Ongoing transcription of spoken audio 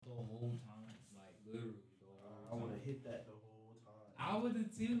would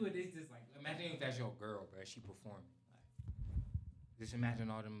have too, but it's just like, imagine if that's your girl, bro. She performing. Like, just imagine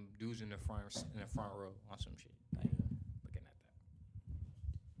all them dudes in the front row on some shit. Like, looking at that.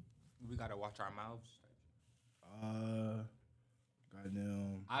 We gotta watch our mouths.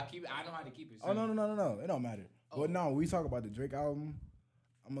 Goddamn. I know how to keep it. Oh no. It don't matter. Oh. But no, we talk about the Drake album.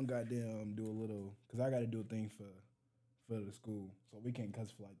 I'm gonna goddamn do a little, cause I gotta do a thing for the school, so we can't cuss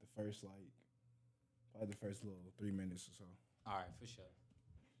for like the first little 3 minutes or so. All right, for sure.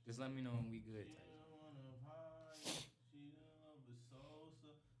 Just let me know when we good.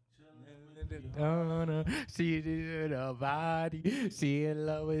 She did a body. She in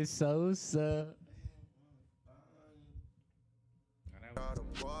love with Sosa.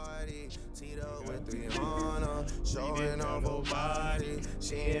 Tito with 300, showing off her body.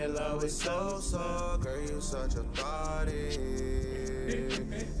 She in love with Sosa, girl, you such a thotty.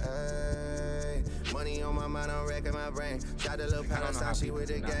 Hey, money on my mind, I'm wrecking my brain. Shot the little Panasashi with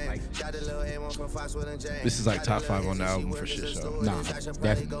the game. Shot the little A1 from Foxwood and James. This is like top 5 on the album for shit show. Nah,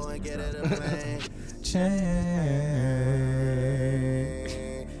 definitely.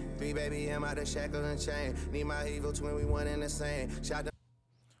 Baby, I'm out of shackle and chain. Need my evil twin, we one in the same. Shot the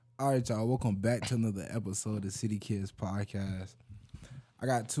All right, y'all. Welcome back to another episode of the City Kids Podcast. I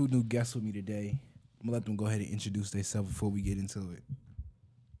got 2 new guests with me today. I'm gonna let them go ahead and introduce themselves before we get into it.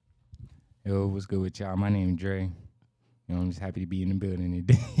 Yo, what's good with y'all? My name Dre. You know, I'm just happy to be in the building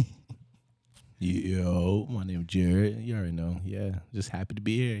today. Yo, my name Jared. You already know. Yeah, just happy to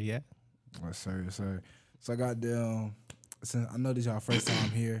be here. Yeah. Yes, sir. Yes, sir. So I got them. Since I know this y'all first time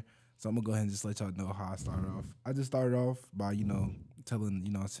here, so I'm gonna go ahead and just let y'all know how I started off. I just started off by telling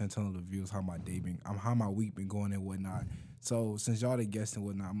the viewers how my day been, how my week been going and whatnot. So since y'all the guests and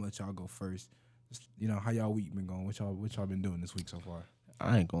whatnot, I'm gonna let y'all go first. Just, how y'all week been going? What y'all been doing this week so far?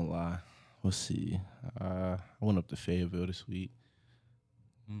 I ain't gonna lie. Let's see. I went up to Fayetteville this week.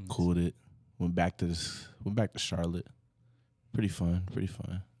 Cooled it. Went back to Charlotte. Pretty fun.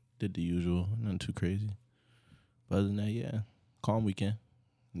 Did the usual. Nothing too crazy. But other than that, yeah. Calm weekend.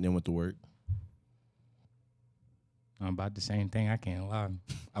 And then went to work. I'm about the same thing. I can't lie.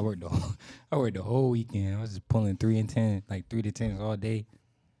 I worked the whole weekend. I was just pulling 3 and 10, like 3 to 10s all day.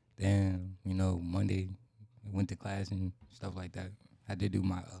 Then, Monday went to class and stuff like that. I did do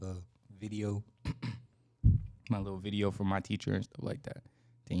my video, my little video for my teacher and stuff like that.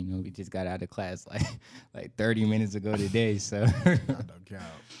 Then, we just got out of class like 30 minutes ago today. So Don't count.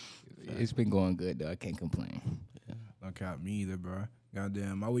 It's been going good though. I can't complain. Yeah. Don't count me either, bro.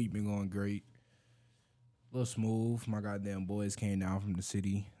 Goddamn, my week been going great. A little smooth. My goddamn boys came down from the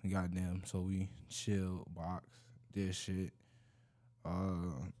city. Goddamn, so we chill, box, did shit.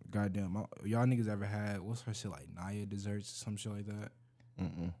 Goddamn, y'all niggas ever had, what's her shit, like Naya desserts or some shit like that?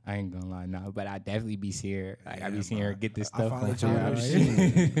 I ain't gonna lie, no, but I definitely be seeing her. Yeah, I be seeing her get this I stuff. finally on tried her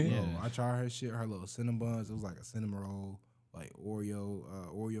Twitter. shit. Yo, I tried her shit, her little cinnamon buns. It was like a cinnamon roll, like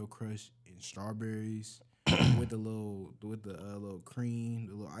Oreo crush and strawberries. with the little cream,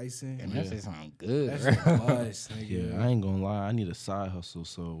 the little icing. And that shit sound good. That shit bust, nigga. Yeah, I ain't gonna lie. I need a side hustle.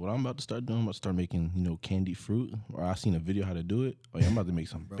 So what I'm about to start doing, I'm about to start making, candied fruit. Or I seen a video how to do it. Oh yeah, I'm about to make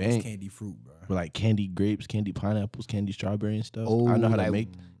some It's candy fruit, bro. With like candy grapes, candy pineapples, candy strawberry and stuff. Oh, I know how to like, make.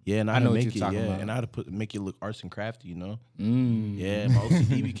 Yeah, and I I know know how to what make it. you're talking Yeah, about. and I how to make it look arts and crafty. Mm. Yeah, my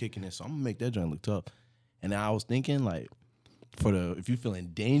OCD be kicking in, so I'm gonna make that joint look tough. And I was thinking like, if you feeling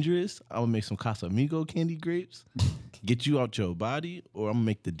dangerous, I would make some Casamigo candy grapes, get you out your body, or I'm gonna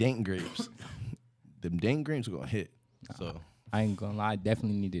make the dank grapes. Them dank grapes are gonna hit. So I ain't gonna lie, I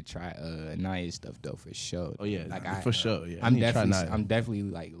definitely need to try Naya's stuff though for sure. oh yeah, like for sure. Yeah, I'm definitely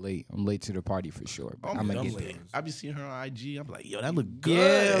like late. I'm late to the party for sure. But I'm gonna get there. I be seeing her on IG. I'm like, yo, that look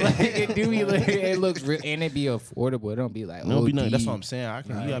good. Yeah, like, it do be like, it looks real, and it be affordable. It don't be like no, OD. be nothing. That's what I'm saying.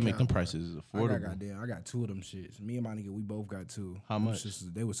 You gotta make them bro. prices affordable. I got 2 of them shits. Me and my nigga, we both got 2. How Them much?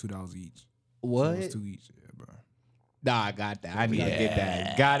 shits, they was $2 each. What? So it was 2 each, yeah, bro. Nah, I got that. I need to get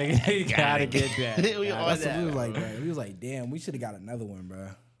that. Gotta get that. We all That's that. what we was like, man. We was like, damn, we should have got another one, bro.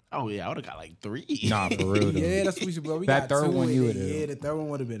 Oh yeah, I would have got like 3. Nah, for real though. Yeah, that's what we should, bro. We That got third 2 one with you it. would've- Yeah, the third one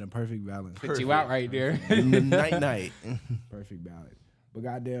would have been a perfect balance. Put you out right there. night. Perfect balance. But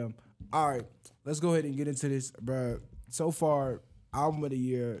goddamn, all right, let's go ahead and get into this, bro. So far, album of the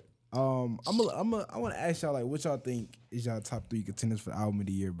year. I want to ask y'all like, what y'all think is y'all top 3 contenders for album of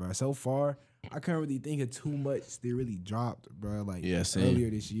the year, bro? So far, I can't really think of too much that really dropped, bro. Like Yeah, same. earlier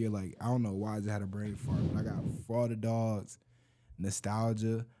this year, like I don't know why I just had a brain fart, but I got For the Dogs,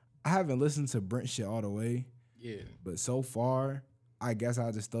 Nostalgia. I haven't listened to Brent shit all the way, Yeah. but so far, I guess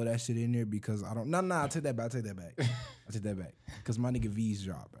I'll just throw that shit in there because I don't. No, I take that back. I take that back. Because my nigga V's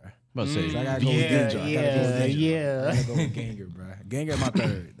dropped, bro. About to say, So I gotta go with Danger. I gotta go with Danger. yeah. I gotta go with Ganger, bro. Ganger my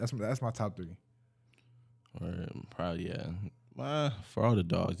third. That's my top 3. or probably for all the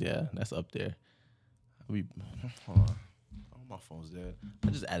dogs, yeah, that's up there. Hold on. Oh, my phone's dead. I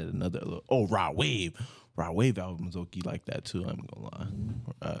just added another little. Oh, Rod Wave. Rod Wave albums okay like that too. I'm gonna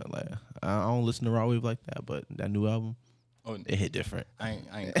lie. Like I don't listen to Rod Wave like that, but that new album, it hit different. I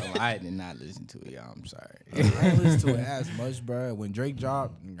ain't gonna lie, I did not listen to it, y'all. I'm sorry. I ain't listen to it as much, bro. When Drake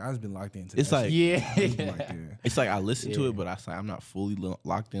dropped, I just been locked into. It's that like shit. Yeah. I just been locked in. It's like I listen to it, but I'm not fully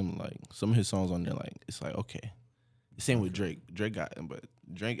locked in. Like some of his songs on there, like it's like okay. Same with Drake. But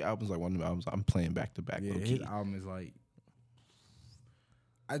Drake albums like one of the albums I'm playing back to back. Yeah, his album is like.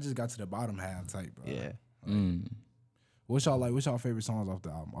 I just got to the bottom half type, bro. Yeah. What's y'all favorite songs off the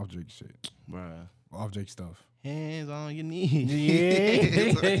album? Off Drake shit. Bruh. Off Drake stuff. Hands on your knees.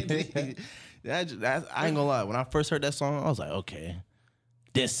 Yeah. I ain't gonna lie. When I first heard that song, I was like, okay.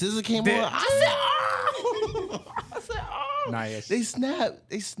 Then SZA came on. I said, oh. Nah, yes. They snap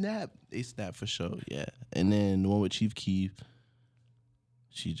for sure. Yeah. And then the one with Chief Keef,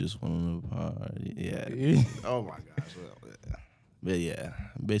 she just went on the party. Yeah. Oh my gosh. Well, yeah. But yeah,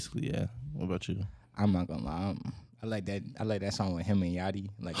 basically, yeah. What about you? I'm not gonna lie. I like that song with him and Yachty.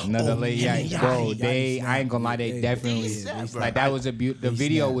 Like another late him and Yachty. Bro, Yachty I ain't gonna lie, they definitely snap, like that was a the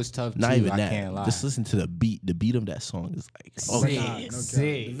video was tough Not too. even I that. can't lie. Just listen to the beat. The beat of that song is like, Sick. okay.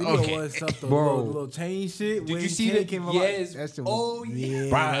 Sick. The video was tough though. Bro. The little chain shit. Did when you see Chain the came out, yes? that shit was, Oh yeah,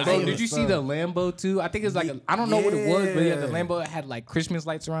 that bro. shit Did was you see tough. the Lambo too? I think it's like I don't know what it was, but yeah, the Yeah. Lambo had like Christmas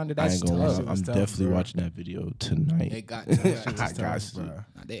lights around it. I That's ain't gonna lie. tough. I'm tough, definitely bro. watching that video tonight. They got I got tough, you.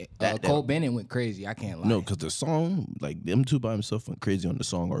 bro. Cole Bennett went crazy. I can't lie. No, because the song, like them two by himself went crazy on the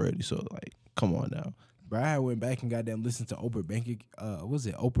song already. So like, come on now. Bro, I went back and goddamn listened to Oprah bank. Was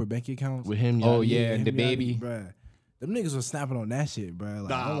it Oprah bank accounts? With him, Oh, Yachty, yeah. him, the Yachty, baby. Bro. Them niggas was snapping on that shit, bro.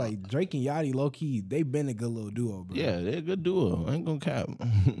 Like, I'm Nah. like Drake and Yachty, low key, they been a good little duo, bro. yeah, they're a good duo. I ain't gonna cap.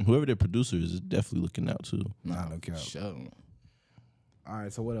 Whoever their producer is definitely looking out too. Nah, no cap. Sure. All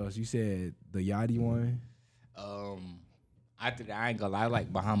right, so what else? You said the Yachty one. After that, I ain't gonna lie. I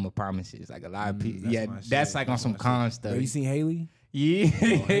like Bahama Promises. Like a lot of people. that's Yeah, my that's shit. like on That's some my shit. con stuff. Bro, you seen Haley? Yeah,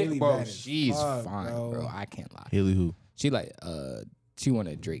 Haley bro, bad as she's fuck, fine, bro. bro. I can't lie. Haley who? She like she one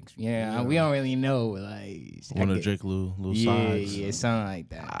of Drake's. Yeah, we don't really know. Like One I of get- Drake little Yeah, sides. yeah, something like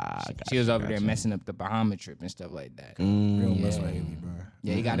that. She was over there messing up the Bahama trip and stuff like that. We don't mess Yeah. with Haley, bro.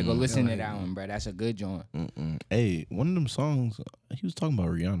 Yeah, you gotta go listen to Yeah. that one, bro. That's a good joint. Hey, one of them songs, he was talking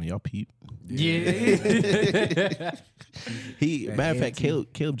about Rihanna. Y'all peep. Yeah. He That matter of fact, auntie.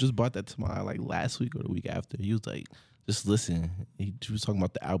 Caleb just brought that to my like last week or the week after. He was like, just listen. He was talking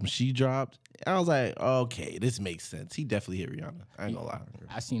about the album she dropped. I was like, okay, this makes sense. He definitely hit Rihanna. I ain't gonna lie.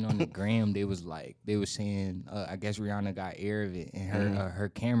 I seen on the gram they was saying I guess Rihanna got air of it and her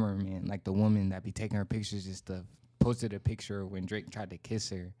cameraman, like the woman that be taking her pictures and stuff, posted a picture when Drake tried to kiss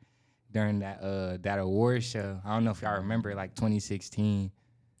her during that award show. I don't know if y'all remember, like 2016.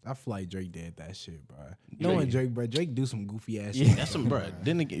 I feel like Drake did that shit, bro. Knowing Drake, bro, Drake do some goofy ass shit. Yeah. That's some bro.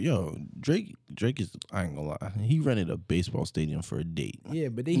 Then again, Drake is, I ain't gonna lie. He rented a baseball stadium for a date. Yeah,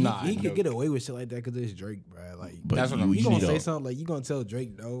 but then Nah, he no. could get away with shit like that because it's Drake, bro. Like, But That's what you, I'm- you you gonna need say a, something like you gonna tell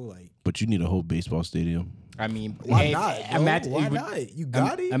Drake no, like but you need a whole baseball stadium. I mean, why hey, not? Bro? Imagine, Why not? You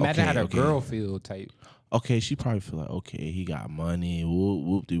got it. Imagine how Okay, the okay. girl feel type. Okay, she probably feel like, okay, he got money, whoop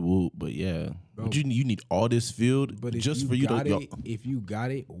whoop de whoop. But yeah, but you need all this field But if just you for you got to, it, if you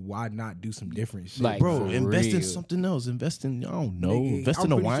got it, why not do some different shit, Like, bro, for invest in real. something else. Invest in, I don't know, Nigga, invest I'm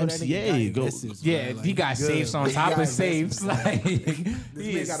in a pretty sure that nigga YMCA. got Go. investments, Yeah, bro. Like, he got good. safes on He top got of safes. investments, Like This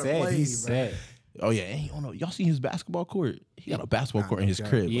he nigga is gotta set. play, He's bro. set. Oh yeah, and you know, y'all seen his basketball court? He got a basketball court in his okay.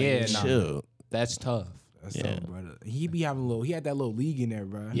 crib. Yeah, like, nah. chill. That's tough. That's Yeah. so, brother. He be having he had that little league in there,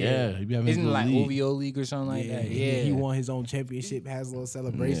 bro. Yeah, he be having his Isn't it little like league. OVO League or something like that? Yeah. He won his own championship, has a little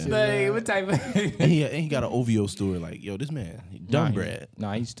celebration. Like, bro. what type of? And he got an OVO store. Like, yo, this man, he dumb bread.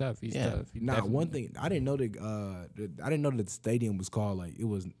 Nah, he's tough. He's Yeah. tough. He Nah, definitely- one thing I didn't know that the stadium was called like it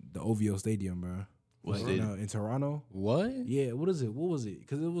was the OVO Stadium, bro. What Like, stadium? in Toronto. What? Yeah, what is it? What was it?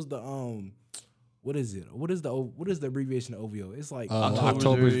 Because it was the what is it? What is the abbreviation of OVO? It's like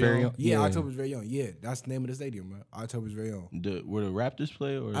October's very own. yeah, October's very own. Yeah, that's the name of the stadium, bro. October's very own. Where the Raptors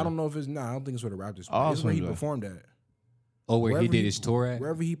play? Or I don't know if it's not. I don't think it's where the Raptors play. Oh, It's where he something like- performed at. Oh, where he Wherever did his tour at?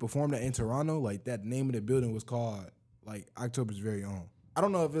 Wherever he performed at in Toronto, like that name of the building was called like October's very own. I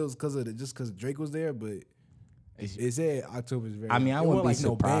don't know if it was just because Drake was there, but it said October's very. I mean, I It wouldn't wasn't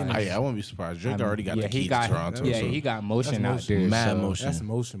be surprised. band. I wouldn't be surprised. Drake I mean, already got yeah, the key to Toronto. Yeah, so he got motion out motion. there. mad so- motion. That's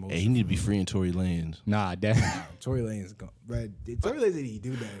motion. Hey, he need to be free in Tory Lanez. Nah, definitely. Tory Lanez gone. Bro, Tory Lanez didn't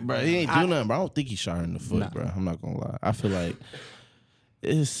do that. Bro, he ain't do nothing. Bro, I don't think he shot her in the foot, Nah. bro. I'm not gonna lie. I feel like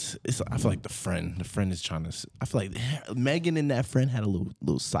It's. I feel like the friend is trying to. I feel like Megan and that friend had a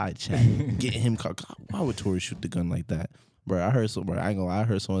little side chat, getting him caught. God, why would Tori shoot the gun like that, bro? I heard someone. I ain't gonna lie. I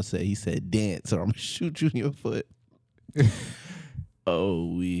heard someone say he said dance, or I'm gonna shoot you in your foot. I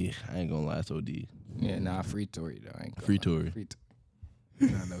ain't gonna lie, it's OD. Yeah, nah, free Tory though. I ain't gonna Free lie. Tory. Free Tory.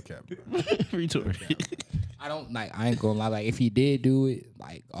 Nah, no cap. Free Tory. I don't like. I ain't gonna lie. Like if he did do it,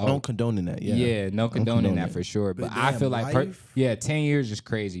 like No condoning that. Yeah. no condoning that for sure. But I damn, feel like, life? 10 years is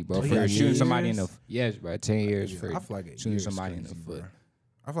crazy, bro. For 10 shooting somebody in the years? yes, bro. 10 years for I feel like a shooting year is somebody in crazy, the foot. bro.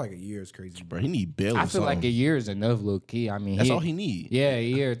 I feel like a year is crazy, Bro, he need bail. I or feel like a something. year is enough, low key. I mean, That's all he need. Yeah, a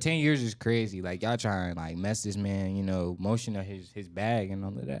year. 10 years is crazy. Like y'all trying to like mess this man, motion of his bag and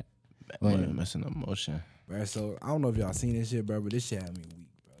all of that. Man, messing up motion. bro. So I don't know if y'all seen this shit, bro, but this shit had me weak,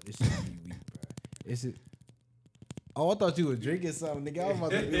 bro. This shit had me weak, bro. This shit. Oh, I thought you was drinking something, nigga. I was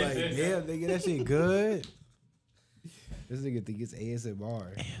about to be like, damn, nigga, that shit good. This nigga think it's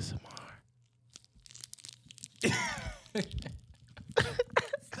ASMR.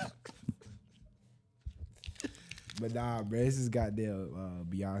 But nah, bro, this is goddamn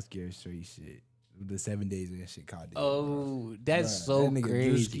Beyond Scared Straight shit. The 7 days of that shit caught. Oh, that's Bruh, so that nigga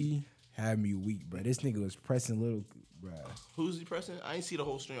crazy. Drewski had me weak, bro. This nigga was pressing little, bro. Who's he pressing? I ain't see the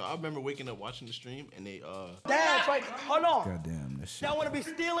whole stream. I remember waking up watching the stream and they That's right. Hold on. Goddamn, this shit. Y'all want to be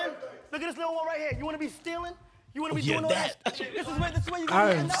stealing? Look at this little one right here. You want to be stealing? You want to be yeah, doing all that. that? This is where you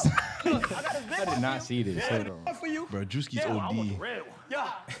gonna end up. Look, I got this big I one did not for see you. this. Hold on. One for you. Bro, Drewski's Yeah, I OD. want the red one.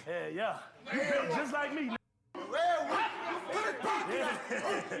 Yeah. Yeah. You built just like me. Red one. Put it back. Put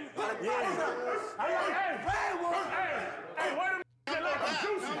it back. Hey, red one. Hey, wait a minute. Get like I'm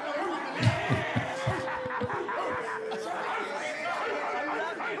juicy.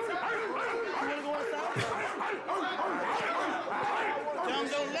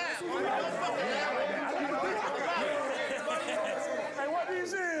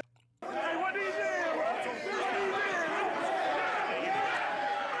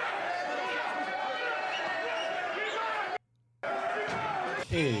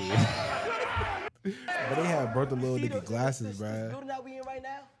 But they had brought the little nigga glasses, This bro. building that we in right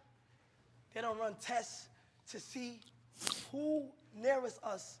now, they don't run tests to see who nearest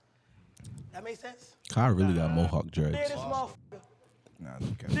us. That make sense? Kai really got mohawk dreads. Man, this motherfucker Nah, no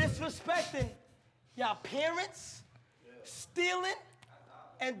cap. disrespecting y'all parents, stealing,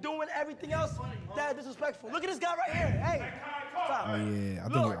 and doing everything else that is disrespectful. Look at this guy right here. Hey, stop. Oh yeah, I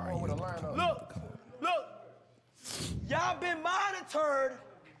think Look, you're right. Look, y'all been monitored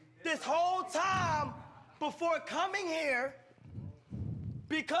this whole time before coming here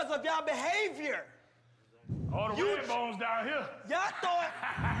because of y'all behavior. All the red bones down here. Y'all thought,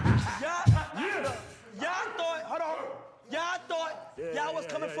 hold on. Y'all thought y'all was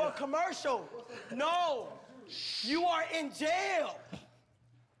coming for a commercial. No, you are in jail.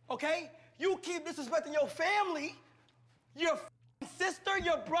 Okay? You keep disrespecting your family, your sister,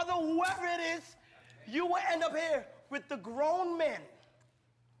 your brother, whoever it is, you will end up here with the grown men.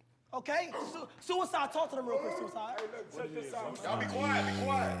 Okay? Suicide, talk to them real quick, Suicide. Hey, look, check this out. Y'all be quiet, be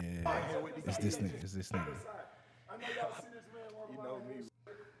quiet. Yeah, it's this nigga. It's this nigga. I know y'all see this man walk around. You know me.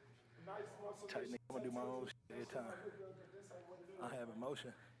 Nice muscle. Tight nigga, I'm gonna do my own shit every time. I have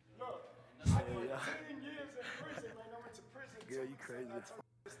emotion. Look, Yeah. 10 years in prison, man. I went to prison. Girl, you crazy as fuck.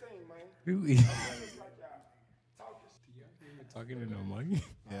 This thing, man. Who is It's like y'all talking. talking to no monkey?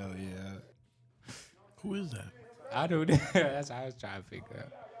 Hell yeah. Who is that? I don't know. That's how I was trying to figure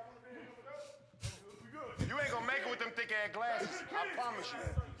out. You ain't gonna make it with them thick ass glasses. I promise you.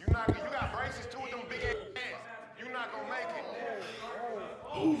 You got braces too with them big ass hands. You not gonna make it.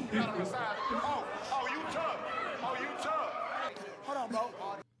 You got on the side. Oh, you tough. Oh, you tough. Hold on, bro.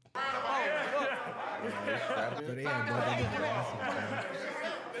 But they had brought the nigga glasses, bro.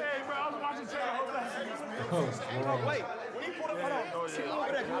 Hey, bro, I was watching Taylor. Wait, when he pulled up, hold on. Keep him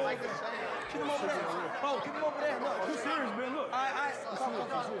over there. Keep him over there. Bro, keep him over there. Look. Too serious, man. Look. All right.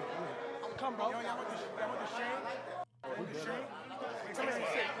 Come, bro.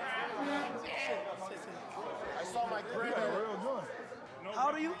 I saw my grandma. How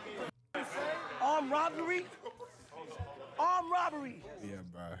old are you? Armed robbery? Armed robbery. Yeah,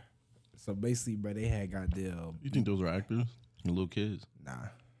 bro. So basically, bro, they had goddamn. You think those are actors? The little kids? Nah.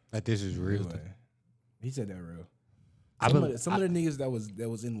 Like this is real. He said that real. I Some of the niggas that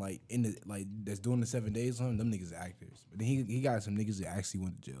was in that's doing the 7 days on them niggas are actors. But then he got some niggas that actually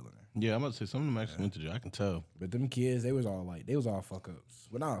went to jail in there. Yeah, I'm about to say some of them actually went to jail. I can tell. But them kids, they was all fuck ups.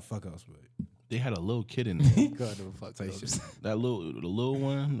 Well, not fuck ups, but They had a little kid in there. God, the fuck Say shit. The little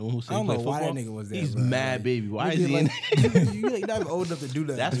one, the one who said I don't he know played why that football. nigga was there. He's bro. mad, Like, baby. Why nigga, is he in like, you like not even old enough to do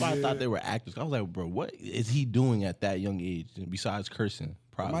that. That's why I Yeah. thought they were actors. I was like, bro, what is he doing at that young age besides cursing?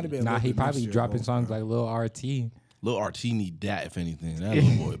 Might have Probably. been a Nah, little he bit probably mixture of dropping both, songs bro. like Lil RT. Lil RT need that, if anything. That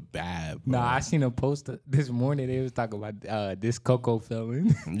little boy bad, bro. Nah, I seen a post this morning. They was talking about this Coco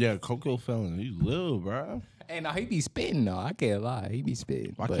felon. Yeah, Coco Felon. He's little, bro. Hey, no, he be spitting though. I can't lie, he be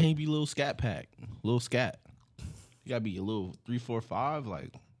spitting. Why but can't he be little scat pack? Little scat. You gotta be a little 3, 4, 5.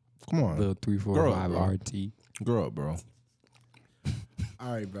 Like, come on. little 3, 4, Grow up, 5 bro. RT. Grow up, bro.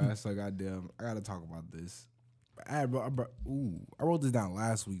 All right, bro. So goddamn, I gotta talk about this. I wrote this down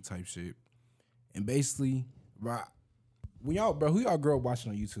last week, type shit. And basically, bro, when y'all, bro, who y'all grew up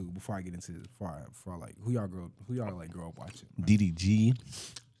watching on YouTube? Before I get into this, before I like, who y'all like grew up watching? Bro? DDG.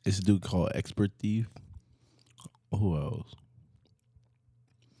 It's a dude called Expert Thief. Who else?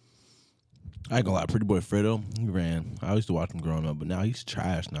 I ain't gonna lie, Pretty Boy Fredo, he ran. I used to watch him growing up, but now he's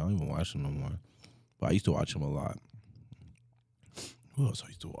trash now. I don't even watch him no more. But I used to watch him a lot. Who else I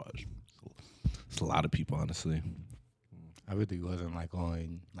used to watch? It's a lot of people, honestly. I really wasn't like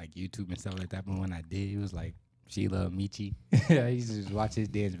on like YouTube and stuff like that, but when I did, it was like Sheila Michi. I used to just watch his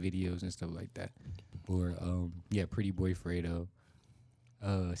dance videos and stuff like that. Or Pretty Boy Fredo.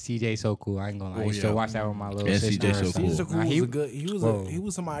 CJ So Cool. I ain't gonna lie. I used to watch that with my little Yeah, sister. CJ So or Cool. He's something. a cool. Nah, He was a good. Whoa. He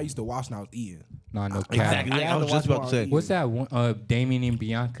was somebody I used to watch when I was eating. No, no cap. Exactly. I was just about to say. What's that one? Damien and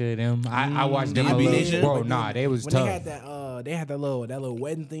Bianca, them. I watched them a SB little. Nation? Bro, But nah, then they was when tough. they had that little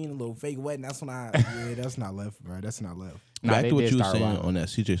wedding thing, the little fake wedding. That's when that's not left, bro. That's not left. Nah, Back they to what did you were start saying wild. on that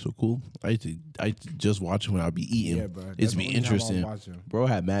CJ So Cool. I used to just watch him when I'd be eating. Yeah, bro. It's That's be the only time I interesting. watch him. Bro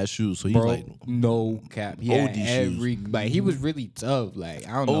had mad shoes, so he's Bro, like no cap. Yeah, OD shoes. like he was really tough. Like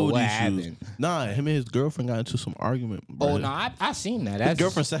I don't know OD what shoes. happened. Nah, him and his girlfriend got into some argument. Bro. Oh no, I seen that. His That's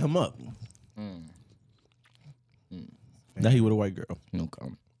girlfriend set him up. Now he with a white girl. no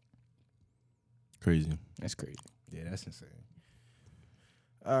comment. Crazy. That's crazy. Yeah, that's insane.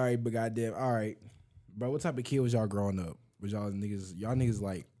 All right, but goddamn, all right, bro. What type of kid was y'all growing up? Was y'all niggas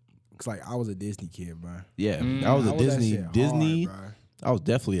like? Cause like I was a Disney kid, bro. Yeah, I was a I was that Disney. shit Disney. hard, bro. I was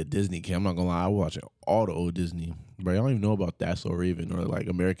definitely a Disney kid. I'm not gonna lie. I was watching all the old Disney. Bro, I don't even know about That's So Raven or like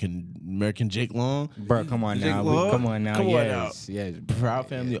American Jake Long. Bro, come on Jake now. Long? Come on now. Come on Yes. Yes. Proud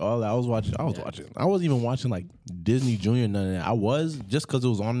Family, all that. I was watching. I wasn't even watching like Disney Junior, none of that. I was just because it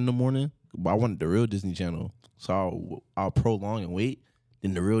was on in the morning, but I wanted the real Disney Channel, so I'll prolong and wait.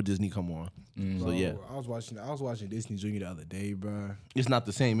 Then the real Disney come on. So Bro, yeah, I was watching Disney Junior the other day, bro. it's not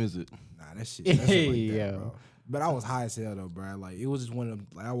the same, is it? Nah, that shit like that, Yeah. bro. But I was high as hell though, bro. Like it was just one of them.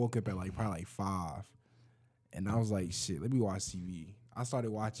 Like I woke up at like probably like 5, and I was like, shit, let me watch TV. I started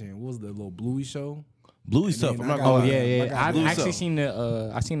watching. What was the little Bluey show? Bluey And stuff. then I'm I not got- gonna Oh lie. yeah, yeah. I got I've Blue actually stuff. seen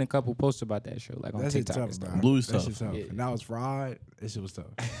I seen a couple posts about that show, like on That shit TikTok tough, and bro. stuff. Bluey That stuff. shit tough. Yeah. And that was fried. That shit was tough.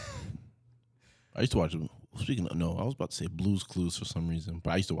 I used to watch. Speaking of, no, I was about to say Blue's Clues for some reason,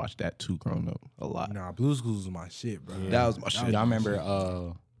 but I used to watch that too growing up a lot. Nah, Blue's Clues was my shit, bro. That was my shit. Y'all remember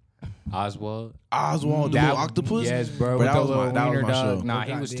Oswald? Oswald, the That- little octopus. Yes, bro. But with that the was little my wiener show. dog. Nah,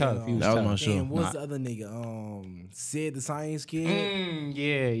 he was Goddamn. tough. He was That was tough. my show. Damn, what's Nah. the other nigga? Sid the Science Kid.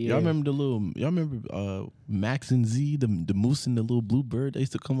 Yeah, yeah. Y'all remember y'all remember Max and Z, the moose and the little blue bird? They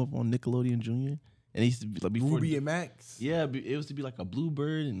used to come up on Nickelodeon Junior, and it used to be like before. Ruby and Max. Yeah, it used to be like a blue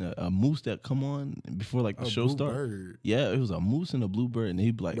bird and a moose that come on before like the show Blue started. Bird. Yeah, it was a moose and a blue bird, and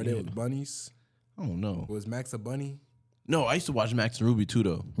he'd be like, But they was bunnies. I don't know. Was Max a bunny? No, I used to watch Max and Ruby too,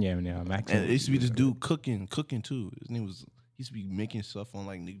 though. Yeah, Max. And it used to be this dude cooking too. His name was. He used to be making stuff on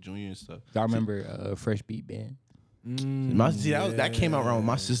like Nick Jr. and stuff. Y'all remember Fresh Beat Band? That came out around when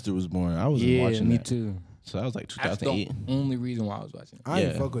my sister was born. I wasn't Yeah, watching me that. too. So that was like That's 2008. the only reason why I was watching. I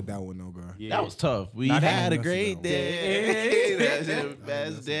ain't Yeah. fuck with that one though, bro. That was tough. We Nah, that had a ain't great messing day. That's the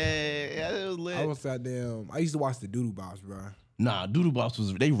best day. Yeah, it was lit. I was goddamn. I used to watch the Doodle Bops, bro. Nah, Doodle Bops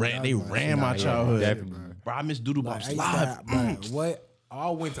was they ran my yeah, childhood. definitely. Bro, I miss Doodle Like, Bops I used to live. have- bro, what? I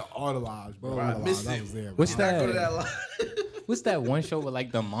went to all the lives, bro. All the lives. I was there, bro. What's that? What's that one show with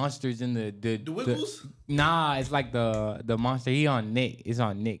like the monsters in the Wiggles? Nah, it's like the monster. He on Nick. It's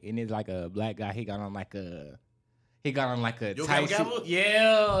on Nick, and it's like a black guy. He got on like a Yo tight Gabba suit.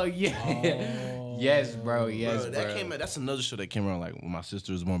 Gabba? Yeah. Yes, bro. Yes, Bro, bro. that came out. That's another show that came around like when my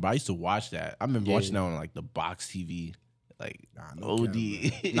sister was born. But I used to watch that. I remember watching that on like the box TV, like no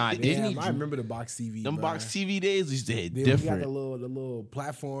OD. Nah, Disney. Damn, I remember the box TV. Them bro. box TV days used to hit Then we got different. the little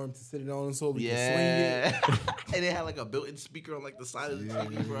platform to sit it on so we can Yeah, swing it. and it had like a built-in speaker on like the side of the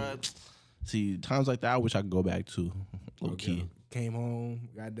TV, bro. See, times like that, I wish I could go back to. Low key. Came home,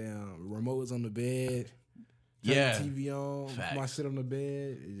 goddamn, remote was on the bed. Yeah. the TV on, Facts. my sit on the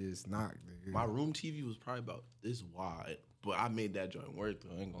bed, it just knocked. Nigga. My room TV was probably about this wide, but I made that joint work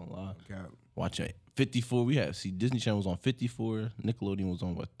though. I ain't gonna lie. Okay. Watching 54, we had Disney Channel was on 54, Nickelodeon was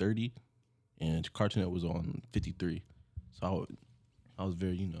on 30, and Cartoon Network was on 53. So I was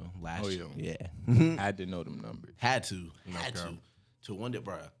very last. Oh, yeah. Had to know them numbers. Had to. To one day,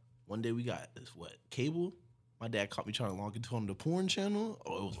 bro. One day we got this cable. My dad caught me trying to log into on the porn channel.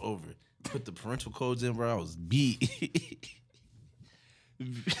 Oh, it was over. Put the parental codes in, bro. I was beat.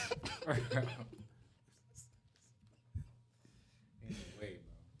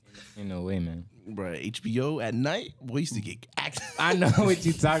 Ain't no way, man. Bro, HBO at night, boy, used to get active. I know what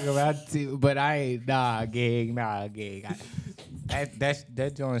you talking about too, but I ain't gang.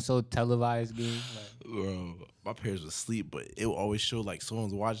 That joint so televised, gang. Like, Bro, my parents would asleep, but it would always show like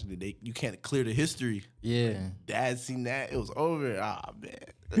someone's watching it. You can't clear the history. yeah. Dad seen that, it was over. Ah, man.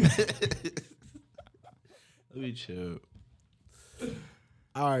 Let me chill.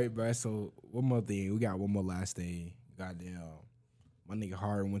 All right, bro. So one more thing. We got one more last thing. Goddamn, my nigga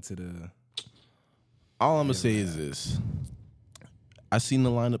Harden went to the. All I'm gonna say is this: I seen the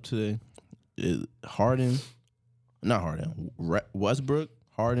lineup today. Westbrook,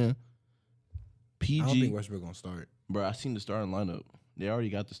 Harden, PG. I don't think Westbrook gonna start. Bro, I seen the starting lineup. They already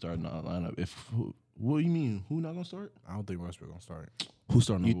got the starting lineup. What do you mean? Who not gonna start? I don't think Westbrook gonna start. Who's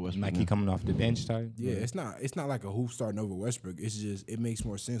starting over Westbrook? Like he coming off the bench type. Yeah, it's not like a hoop starting over Westbrook. It's just it makes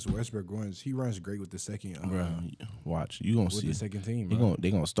more sense. Westbrook runs great with the second. Bro, watch. You gonna with see the second team. Bro.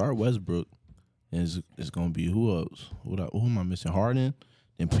 They gonna start Westbrook, and it's gonna be who else? Who am I missing? Harden,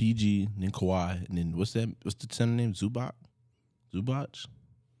 then PG, then Kawhi, and then what's the center name? Zubac.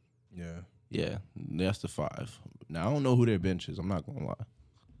 Yeah. Yeah, that's the 5. Now I don't know who their bench is. I'm not gonna lie.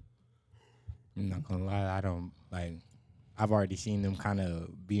 I'm not gonna lie, I don't like. I've already seen them kind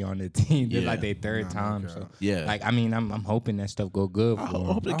of be on the team. They're like their third time. So Yeah. like I mean, I'm hoping that stuff go good for I them.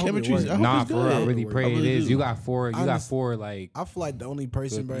 hope the I hope it chemistry's. works. Nah, it's for real, I good. really pray it really is. do. You got four. Like I feel like the only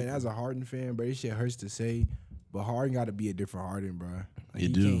person, bro, and as a Harden fan, bro, this shit hurts to say, but Harden got to be a different Harden, bro. Like,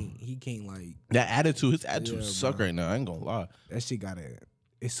 he can't like That attitude. His attitude Yeah, suck bro. right now. I ain't gonna lie. that shit. Got to.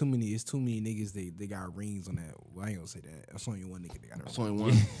 It's too many niggas. They got rings on that. Well, I ain't gonna say that. That's only one nigga that got a It's ring. only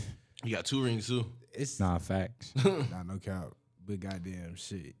one. You got 2 rings too. It's nah, facts. nah, no cap. But goddamn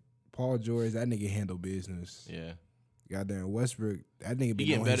shit. Paul George, that nigga handle business. Yeah. Goddamn Westbrook, that nigga He been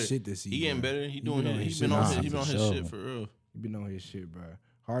getting on better. his shit this season. He getting better. He doing been on it. his He been shit. on Nah, his for sure. shit for real. He been on his shit, bro.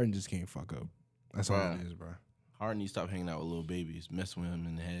 Harden just can't fuck up. That's all Bruh. it is, bro. Harden needs to stop hanging out with little babies. Messing with him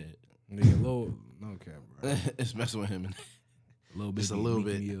in the head. Nigga, little no cap, bro. It's messing with him. A little bit, Just a little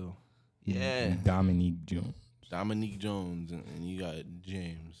bit. Meal. Yeah. Dominique Jones. Dominique Jones and you got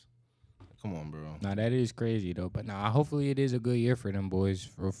James. Come on, bro. Nah, that is crazy though. But nah, hopefully it is a good year for them boys.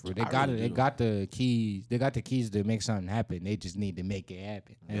 For they I got really it. They do. got the keys. They got the keys to make something happen. They just need to make it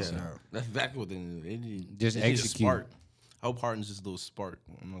happen. That's Yeah. it. That's exactly what they need. They need Just they need a execute. spark. I hope Harden's just a little spark.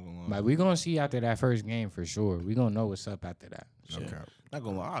 I'm not gonna lie. Like we gonna see after that first game for sure. We gonna know what's up after that. No cap. Not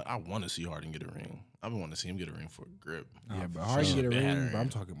gonna lie. I want to see Harden get a ring. I want to see him get a ring for a grip. Yeah, but Harden get a Bad ring, ring. but I'm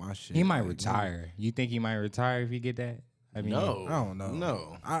talking my shit. He might Like, retire. You think he might retire if he get that? I mean, No. I don't know.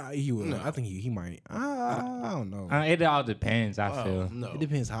 No. He will. No. I think he might. I don't know. it all depends. I Oh, feel. no. It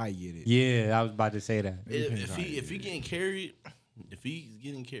depends how you get it. Yeah, I was about to say that. If he getting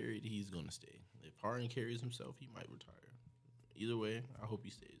carried, he's gonna stay. If Harden carries himself, he might retire. Either way, I hope he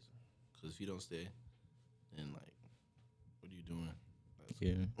stays. Because if he don't stay, then like, what are you doing?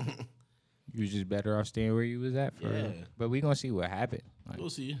 Yeah, you was just better off staying where you was at for. Yeah. But we gonna see what happened. Like, We'll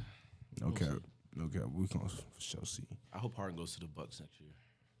see. No cap. No cap. We can for sure see. I hope Harden goes to the Bucks next year.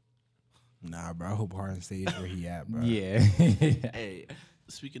 Nah, bro. I hope Harden stays where he at, bro. yeah. Hey,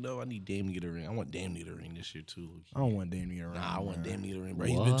 speaking of, I need Dame to get a ring. I want Dame to get a ring this year too. I don't want Dame to get a ring. Nah, I want bro. Dame to get a ring, bro.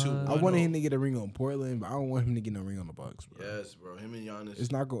 He's been too. I wanted him to get a ring on Portland, but I don't want him to get no ring on the Bucks, bro. Yes, bro. Him and Giannis.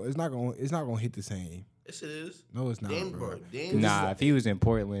 It's not gonna hit the same. Yes, it is. No, it's not, Dame, bro. Dame. Nah, if he was in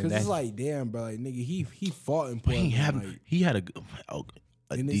Portland, Cause that's it's like, damn, bro. Like, nigga, he fought in But Portland. he had a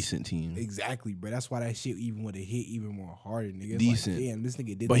And it's- decent team. Exactly, bro. That's why that shit even would have hit even more harder, nigga. It's Decent. Like, damn, this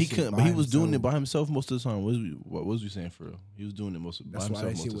nigga did. But this he shit couldn't. by But he was doing it himself. by himself most of the time. What was we saying for real? He was doing it by That's why himself that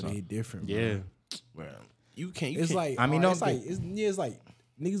most shit of would the have time. hit different. Bro. yeah. Bro, you can't. It's like I mean, it's don't like it's like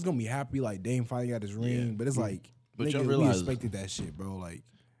niggas gonna be happy like Dame finally got his ring, Yeah. but it's like But nigga, y'all we realize- expected that shit, bro. Like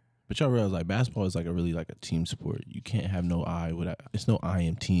But y'all realize like basketball is like a team sport. You can't have no I without. It's no I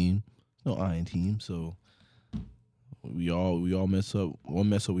in team. No I in team. So we all mess up. One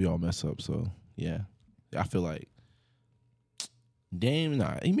mess up, we all mess up. So yeah, I feel like Dame.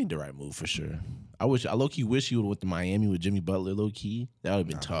 Nah, he made the right move for sure. I low key wish he would went to Miami with Jimmy Butler. Low key, that would have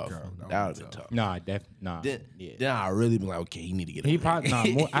been tough. that That would've would have been been tough. Nah, yeah. Then I really be like, okay, he need to get. He a probably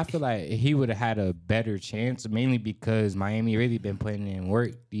ring. more. I feel like he would have had a better chance, mainly because Miami really been putting in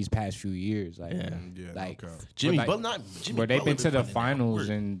work these past few years. Like, like Jimmy like, Butler, not Jimmy. where they've Butler been to the putting in that finals work.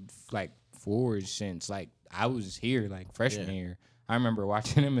 and like forwards since like I was here, like freshman year. I remember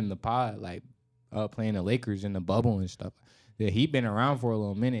watching him in the pod, like playing the Lakers in the bubble and stuff. Yeah, he been around for a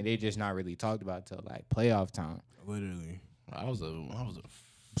little minute. They just not really talked about till like playoff time. Literally. I was a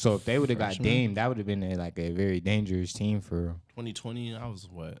So if they would have got freshman? Dame, that would have been like a very dangerous team for. 2020. I was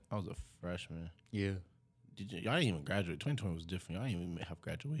what? I was a freshman. Yeah. Y'all didn't even graduate. 2020 was different. Y'all didn't even have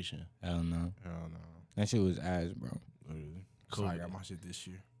graduation. I don't know. Hell no. That shit was ass, bro. Literally. Cool. So I got my shit this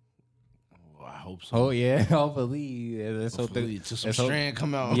year. Well, I hope so. Oh yeah, hopefully. Yeah, let's hope Hopefully, till some let's hope- strand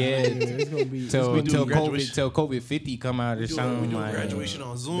come out. Yeah, It's gonna be till we doing graduation. COVID 50 come out or we something. doing Like, graduation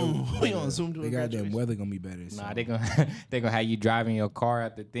on Zoom. We on Zoom the doing goddamn graduation. weather gonna be better. So. Nah, they gonna have you driving your car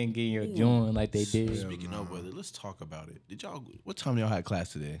out the thing, getting your joint like they did. Speaking of weather, let's talk about it. What time y'all had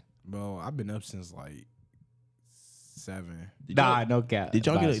class today? Bro, I've been up since like 7. Nah, no cap. Did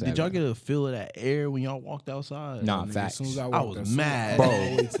y'all About get a 7. feel of that air when y'all walked outside? Nah, Nigga, facts. As soon as I I walked was up, mad. bro.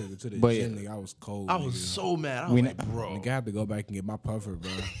 Bro. To the But- gym, nigga, I was cold. I was nigga. so mad. I We was like, bro. Nigga, I had to go back and get my puffer, bro.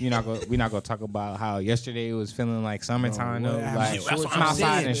 We not gonna talk about how yesterday it was feeling like summertime Bro, though. what Like happened? That's what I'm I'm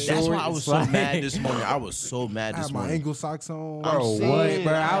outside in saying. That's why I was so shorts, mad like- this morning. I was so mad I this had my morning. ankle socks on. Bro, I'm what, saying,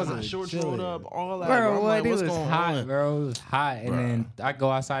 bro? I I was was my shorts chilling. rolled up, all that. Bro, I'm what? like, It what's was going hot, on? bro. It was hot, and then I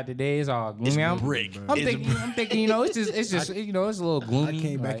go outside today. It's all gloomy. I'm brick. I'm It's thinking, you know, it's just, you know, it's a little gloomy. I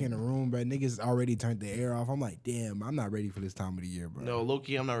came back like- in the room, bro. Niggas already turned the air off. I'm like, damn, I'm not ready for this time of the year, bro. No,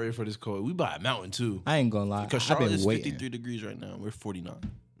 low-key, I'm not ready for this cold. We by a mountain, too. I ain't gonna lie. Because I've Charlotte been is waiting. 53 degrees right now. We're 49.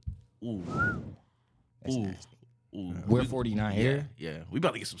 Ooh. That's Ooh. nasty. Ooh. We're 49 here. Yeah. We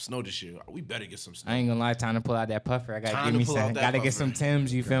about to get some snow this year. We better get some snow. I ain't gonna lie. Time to pull out that puffer. I gotta Time give to me pull some. out that Gotta get puffer. some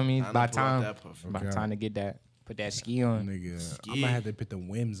Timbs. You feel me? Time to By pull out time. that puffer. By Okay. time to get that. Put that ski on. Nigga, Ski. I might have to put the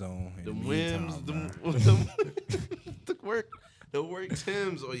whims on. in The meantime, whims, bro. the work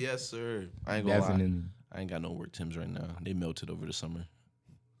Tims. Oh, yes, sir. I ain't gonna lie. Definitely. I ain't got no work Tims right now. They melted over the summer.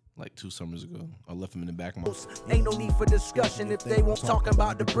 Like 2 summers ago. I left them in the back of my... Ain't no need for discussion if they won't talk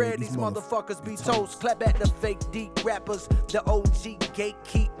about the bread. These motherfuckers be toast. Clap at the fake deep rappers, the OG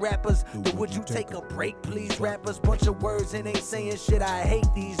gatekeep rappers. The would you take a break, please, rappers? Bunch of words and ain't saying shit. I hate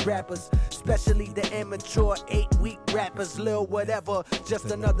these rappers, especially the immature 8-week rappers. Lil whatever,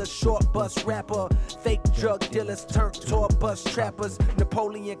 just another short bus rapper. Fake drug dealers turned tour bus trappers.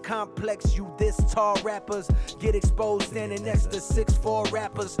 Napoleon complex, you this tall rappers. Get exposed standing next to 6'4"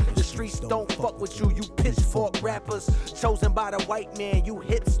 rappers. The streets don't fuck with you, you pitchfork rappers. Chosen by the white man, you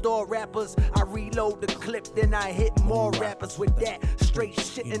hit store rappers. I reload the clip, then I hit more rappers with that. Straight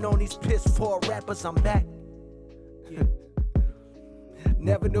shitting on these piss poor rappers, I'm back.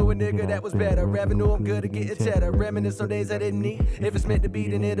 Never knew a nigga that was better. Revenue, I'm good at getting cheddar. Reminisce on days I didn't need. If it's meant to be,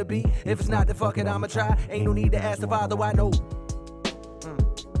 then it'll be. If it's not, then fuck it, I'ma try. Ain't no need to ask the father why no.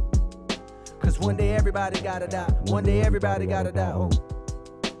 Cause one day everybody gotta die. One day everybody gotta die. Oh.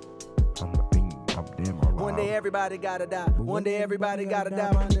 I'm damn all One day everybody gotta die. One day everybody gotta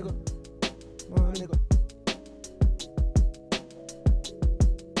die, my nigga. My nigga.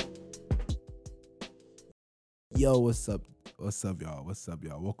 Yo, what's up? What's up, y'all? What's up,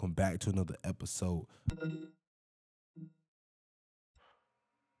 y'all? Welcome back to another episode.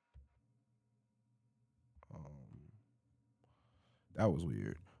 That was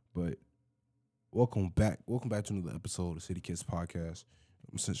weird, but welcome back. Welcome back to another episode of the City Kids Podcast.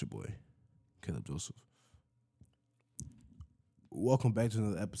 I'm Essential Boy, Caleb Joseph. Welcome back to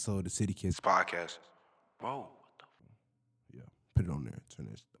another episode of the City Kids Podcast. Whoa, what the? Yeah, put it on there. Turn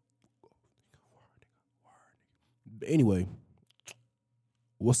this. Anyway,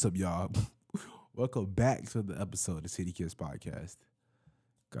 what's up, y'all? Welcome back to the episode of the City Kids Podcast.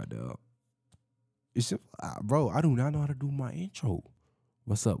 Goddamn. It's just, bro, I do not know how to do my intro.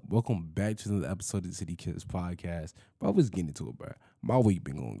 What's up? Welcome back to the episode of the City Kids Podcast. Bro, I was getting into it, bro. My week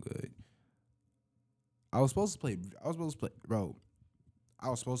been going good. I was supposed to play Views. I was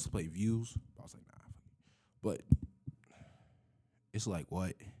like, nah. But it's like,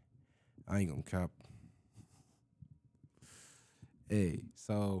 what? I ain't gonna cap. Hey,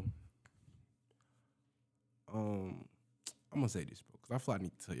 so I'm gonna say this, bro, because I feel like I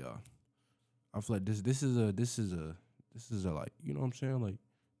need to tell y'all. I feel like this is a like, you know what I'm saying? Like,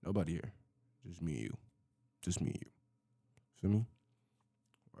 nobody here. Just me and you. Just me and you. Feel me?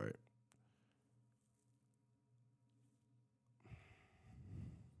 Right.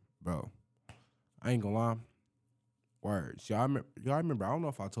 Bro, I ain't gonna lie. Words. Y'all remember, I don't know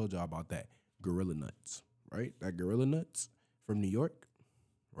if I told y'all about that Gorilla Nuts, right? That Gorilla Nuts from New York,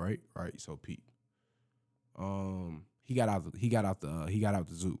 right? Right. So Pete, he got out the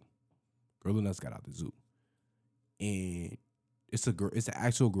zoo. Gorilla Nuts got out the zoo, and it's an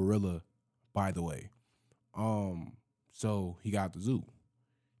actual gorilla, by the way. So he got out the zoo,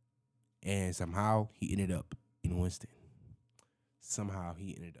 and somehow he ended up in Winston. Somehow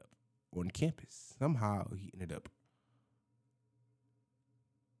he ended up on campus. Somehow he ended up.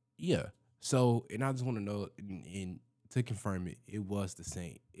 Yeah. So, and I just want to know, and to confirm it, it was the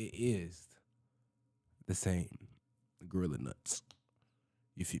same. It is the same Gorilla Nuts.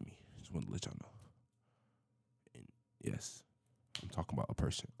 You feel me? Just want to let y'all know. And yes, I'm talking about a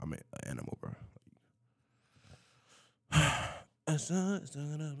person. I mean, an animal, bro. I saw it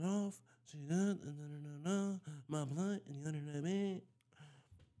starting off. My blunt and the other man.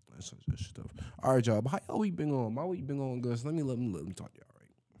 That's such stuff. All right, y'all. But how y'all week been going? My week been going good. So let me talk to y'all, right?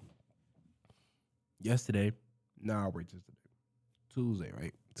 Yesterday, Tuesday,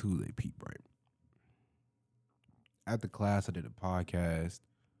 right? Tuesday, peep, right? At the class, I did a podcast,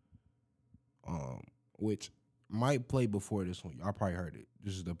 which might play before this one. Y'all probably heard it.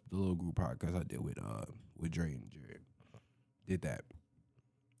 This is the little group podcast I did with Dre and Jared. Did that.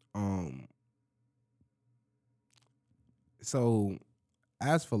 So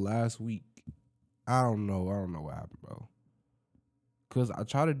as for last week, I don't know what happened, bro. Cause I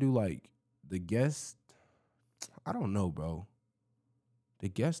try to do like the guests. I don't know, bro. The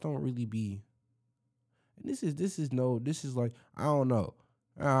guests don't really be. And this is like I don't know.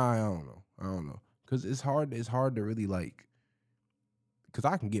 I don't know. Cause it's hard to really like. Cause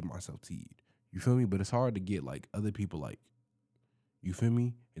I can get myself teed. You feel me? But it's hard to get like other people like. You feel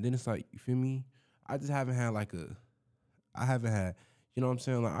me? And then it's like, you feel me? I just haven't had you know what I'm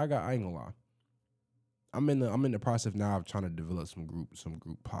saying? Like I ain't gonna lie. I'm in the process now of trying to develop some group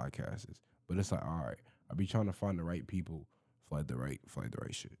podcasts. But it's like, all right, I be trying to find the right people for like the right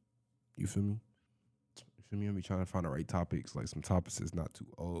shit. You feel me? I be trying to find the right topics, like some topics that's not too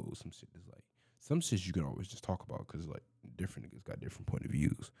old, some shit that's like some shit you can always just talk about because like different niggas got different point of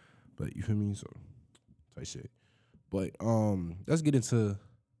views. But you feel me? So type shit. But let's get into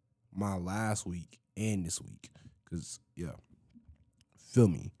my last week and this week. Cause yeah. Feel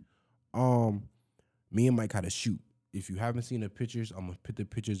me. Me and Mike had a shoot. If you haven't seen the pictures, I'm gonna put the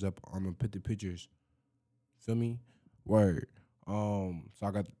pictures up. I'm gonna put the pictures. Feel me? Word. So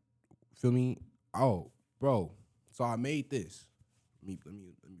I got feel me? Oh, bro. So I made this. Let me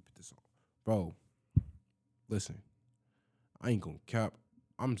put this on. Bro, listen. I ain't gonna cap.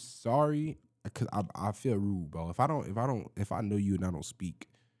 I'm sorry. Cause I feel rude, bro. If I know you and I don't speak,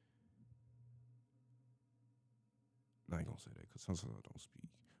 I ain't gonna say that because sometimes I don't speak.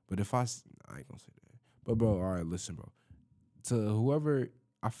 But I ain't gonna say that. But bro, all right, listen, bro. To whoever,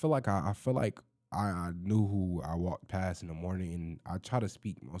 I feel like I knew who I walked past in the morning, and I try to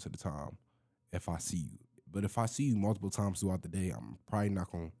speak most of the time if I see you. But if I see you multiple times throughout the day, I'm probably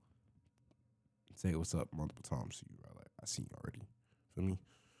not gonna say what's up multiple times to you, bro. Like I seen you already. Feel me?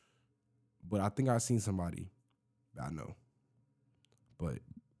 But I think I seen somebody that I know. But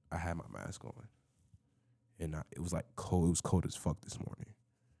I had my mask on. And it was like cold. It was cold as fuck this morning.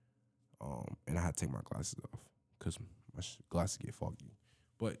 And I had to take my glasses off because my glasses get foggy.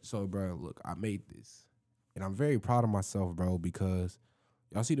 But so, bro, look, I made this. And I'm very proud of myself, bro, because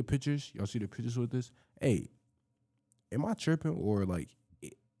y'all see the pictures? Y'all see the pictures with this? Hey, am I tripping or like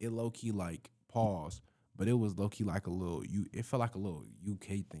it low-key like pause, but it was low-key like it felt like a little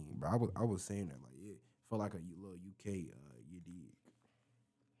UK thing, bro. I was saying that like it felt like a little UK you dig.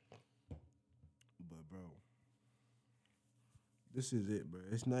 But bro, this is it, bro.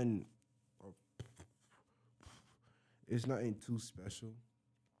 It's nothing too special.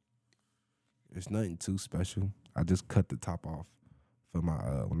 It's nothing too special. I just cut the top off for my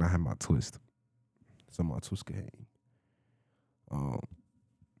when I had my twist. So my twist could hang.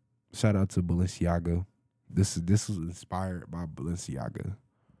 Shout out to Balenciaga. This was inspired by Balenciaga.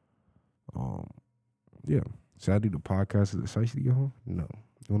 Yeah. Should I do the podcast as a shiesty go home? No.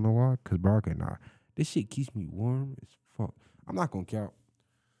 You don't know why? Cause bro, this shit keeps me warm as fuck. I'm not gonna count.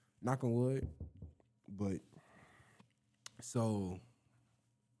 Knock on wood. But so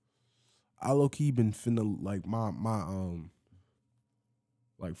I low key been finna like my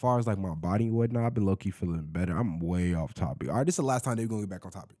like far as like my body and whatnot, I've been low key feeling better. I'm way off topic. All right, this is the last time they're gonna get back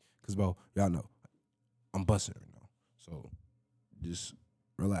on topic. Cause bro, y'all know I'm busting right now. So just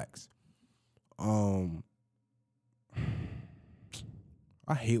relax.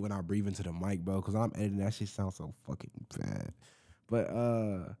 I hate when I breathe into the mic, bro, cause I'm editing that shit sounds so fucking bad. But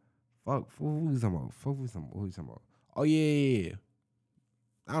fuck, who we talking about? Oh yeah.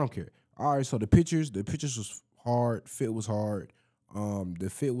 I don't care. All right, so the pictures was hard. Fit was hard. The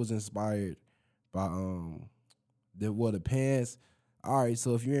fit was inspired by the pants. All right,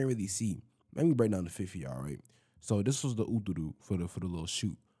 so if you ain't really see, let me break down the fit for y'all, right? So this was the uturu for the little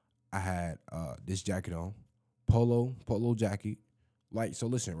shoot. I had this jacket on, polo jacket. Like, so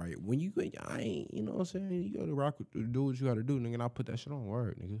listen, right? When you I ain't, you know what I'm saying? You gotta rock with, do what you gotta do, nigga, and I put that shit on,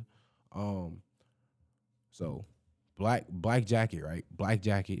 word, nigga. So black jacket, right? Black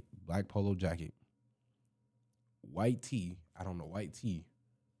jacket, black polo jacket, white tee. I don't know, white tee.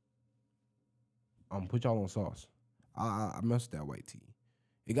 Put y'all on sauce. I messed with that white tee.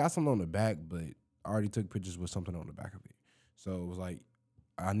 It got something on the back, but I already took pictures with something on the back of it. So it was like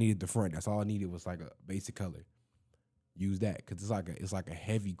I needed the front. That's all I needed was like a basic color. Use that because it's like a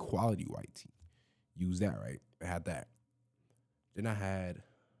heavy quality white tee. Use that, right? I had that. Then I had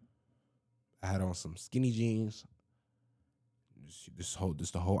on some skinny jeans. This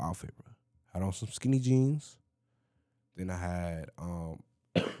the whole outfit, bro. Had on some skinny jeans. Then I had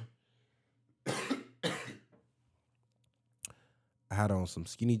I had on some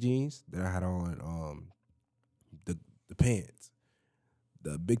skinny jeans. Then I had on the pants,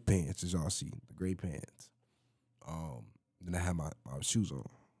 the big pants, as y'all see, the gray pants. Then I had my shoes on,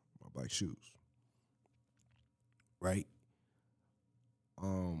 my black shoes. Right.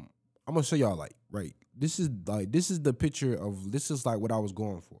 I'm gonna show y'all right. This is the picture of this is like what I was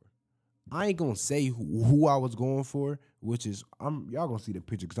going for. I ain't gonna say who I was going for, which is y'all gonna see the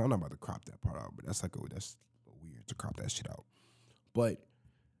picture because I'm not about to crop that part out, but that's weird to crop that shit out. But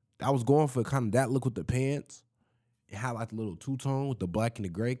I was going for kind of that look with the pants. It had like the little two-tone with the black and the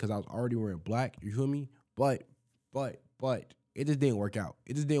gray because I was already wearing black. You feel me? But it just didn't work out.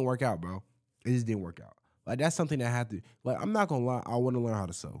 It just didn't work out, bro. It just didn't work out. Like that's something that I had to I'm not gonna lie. I want to learn how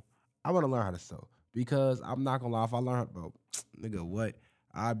to sew. I want to learn how to sew because I'm not gonna lie. If I learn, bro, nigga, what?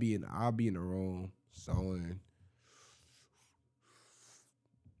 I'll be in the room sewing,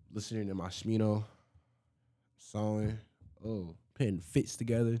 listening to my Shmino, sewing. Oh, putting fits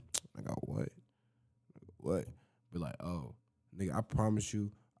together. I got what? Be like, oh, nigga, I promise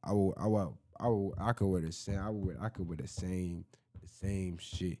you, I could wear the same. I could wear the same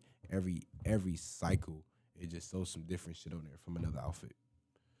shit every cycle. It just sew some different shit on there from another outfit.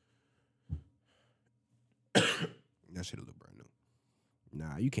 That shit a little brand new.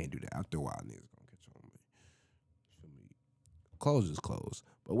 Nah, you can't do that. After a while, niggas gonna catch on. Clothes is clothes.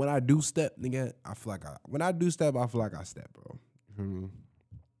 But when I do step, nigga, I feel like I step, bro. You feel me?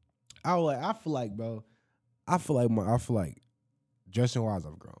 I feel like, bro. I feel like dressing wise,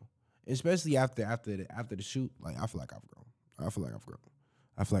 I've grown. Especially after the shoot, like I feel like I've grown.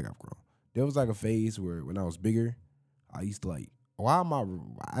 There was like a phase where when I was bigger, I used to like,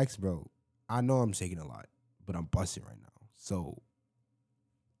 bro, I know I'm shaking a lot, but I'm busting right now. So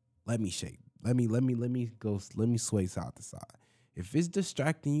let me shake. Let me sway side to side. If it's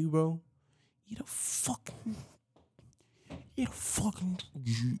distracting you, bro, you the fucking let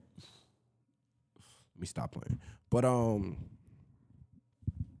me stop playing.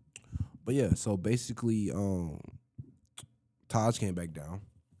 But yeah, so basically, Taj came back down.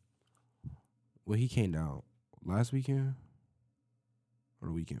 Well, he came down last weekend or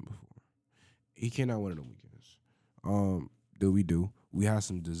the weekend before. He came down one of the weekends. We had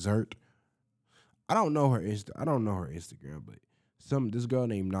some dessert. I don't know her Instagram, but this girl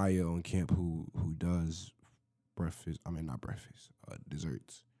named Naya on camp who does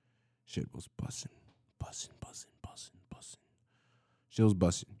desserts. Shit was bussin'. She was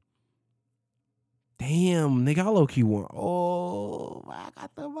bussin'. Damn, nigga, I low-key want. Oh, I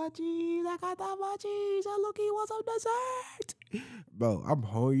got the munchies. I low-key want some dessert. Bro, I'm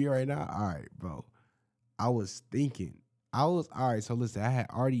hungry right now. All right, bro. I was thinking. All right, so listen, I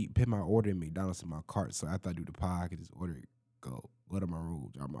had already put my order in McDonald's in my cart, so after I do the pie, I could just order it, go to my room,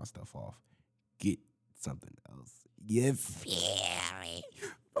 drop my stuff off, get something else. You feel me?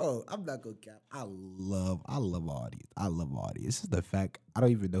 Bro, I'm not gonna cap. I love audience. I love audience. It's just the fact I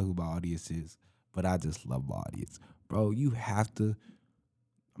don't even know who my audience is, but I just love my audience. Bro, you have to,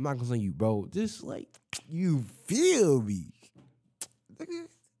 I'm not gonna say you, bro, just like, you feel me.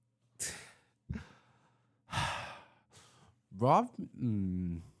 Bro,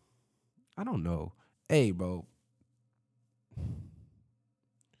 I don't know. Hey, bro.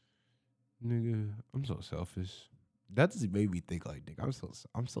 Nigga, I'm so selfish. That just made me think like, nigga,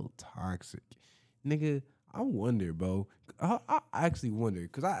 I'm so toxic. Nigga, I wonder, bro. I actually wonder,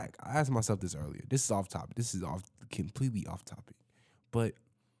 because I asked myself this earlier. This is off topic. This is completely off topic. But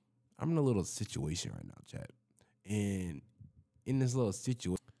I'm in a little situation right now, chat. And in this little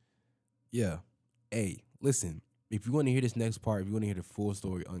situation, yeah. Hey, listen. If you want to hear this next part, if you want to hear the full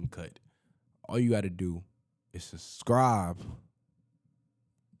story uncut, all you got to do is subscribe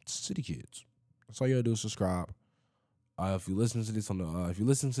to City Kids. That's all you got to do is subscribe. If you listen to this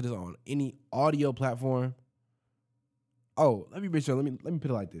on any audio platform, let me be sure. Let me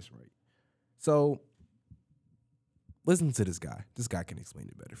put it like this, right? So, listen to this guy. This guy can explain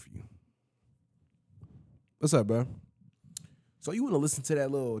it better for you. What's up, bro? So you want to listen to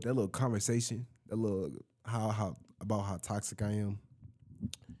that little conversation, that little how about how toxic I am,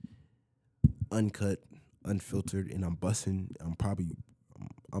 uncut, unfiltered, and I'm busting. I'm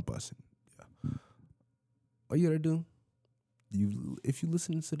busting. Yeah. All you gotta do, if you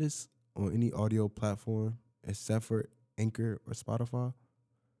listen to this on any audio platform except for Anchor or Spotify,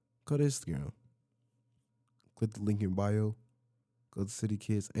 go to Instagram. Click the link in bio. Go to City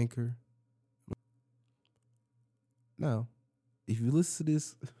Kids Anchor. Now, if you listen to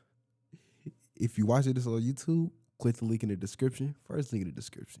this, if you're watching this on YouTube, click the link in the description. First link in the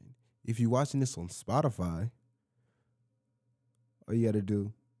description. If you're watching this on Spotify, all you got to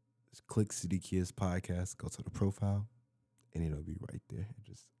do is click City Kids Podcast, go to the profile, and it'll be right there.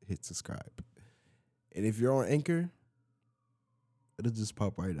 Just hit subscribe. And if you're on Anchor, it'll just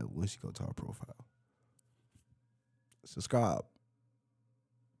pop right up once you go to our profile. Subscribe.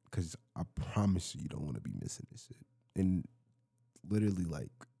 Because I promise you don't want to be missing this shit. And literally,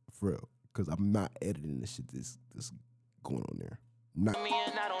 like, for real. Because I'm not editing this shit this going on there. Not. Me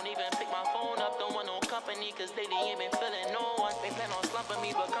and I don't even pick my phone up, don't want no company, cause lately ain't been feeling no one. They plan on slumping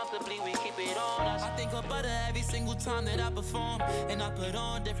me, but comfortably we keep it on us. I think of butter every single time that I perform, and I put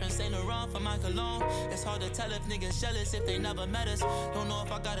on different Saint Laurent for my cologne. It's hard to tell if niggas jealous if they never met us. Don't know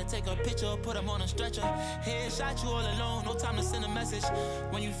if I gotta take a picture or put them on a stretcher. Headshot you all alone, no time to send a message.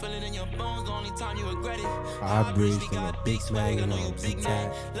 When you feel it in your bones, the only time you regret it. I bridged from a big swag and a big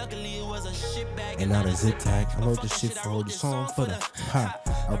tag. Luckily it was a shit bag and not a zip tag. I wrote this shit for the song for the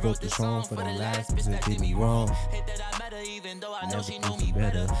I wrote this song for the last bitch that did me wrong. Never think you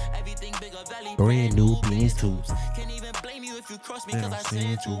better. Brand new penis tubes. Can't even blame you if you cross me cause I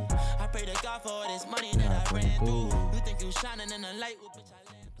sin too. I pray to God for all this money that I ran through. You think you shining in the light, well, bitch,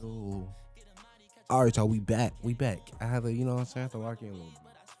 I land through. All right, y'all, we back. I had to, you know what I'm saying, I had to lock in a little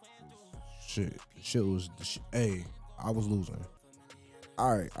bit. Shit was, hey, I was losing.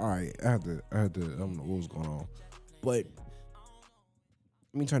 All right, I had to, I don't know what was going on. But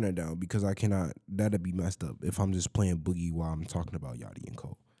let me turn that down because I cannot, that'd be messed up if I'm just playing Boogie while I'm talking about Yachty and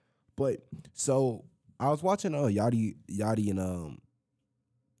Cole. But, so, I was watching Yachty and,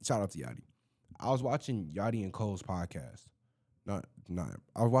 shout out to Yachty. I was watching Yachty and Cole's podcast. I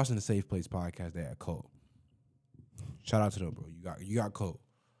was watching the Safe Place podcast. They had Cole. Shout out to them, bro. You got Cole.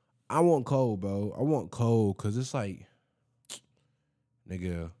 I want Cole, bro. I want Cole because it's like,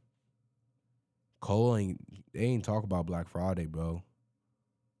 nigga, Cole they ain't talk about Black Friday, bro.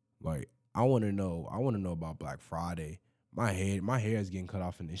 Like, I want to know about Black Friday. My hair is getting cut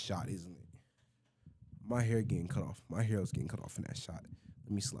off in this shot, isn't it? My hair getting cut off. My hair was getting cut off in that shot.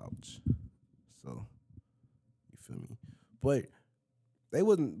 Let me slouch. So, you feel me? But they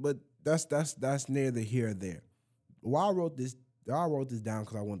wasn't. But that's neither here or there. Why I wrote this down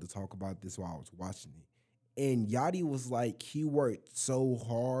because I wanted to talk about this while I was watching it. And Yachty was like, he worked so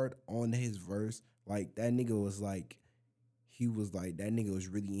hard on his verse. Like that nigga was like, that nigga was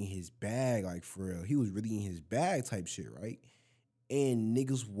really in his bag, like for real. He was really in his bag type shit, right? And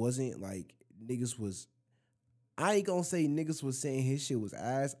niggas wasn't like, I ain't gonna say niggas was saying his shit was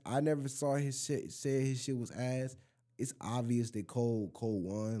ass. I never saw his shit said his shit was ass. It's obvious that Cole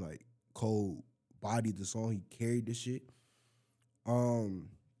won. Like Cole bodied the song. He carried the shit. The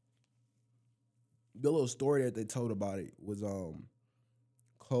little story that they told about it was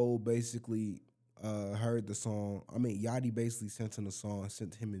Cole basically heard the song. I mean, Yachty basically sent him the song,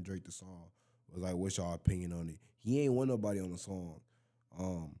 sent him and Drake the song. Was like, what's y'all opinion on it? He ain't want nobody on the song.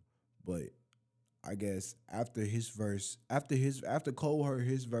 But I guess after Cole heard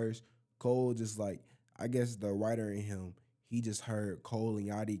his verse, Cole just like, I guess the writer in him, he just heard Cole and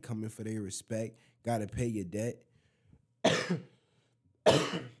Yachty coming for their respect, gotta pay your debt.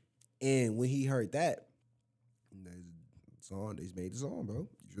 And when he heard that, they made the song, bro.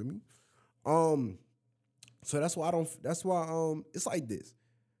 You feel me? So that's why it's like this.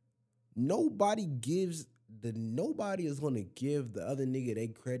 Nobody is gonna give the other nigga they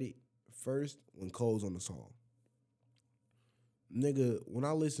credit first when Cole's on the song. Nigga, when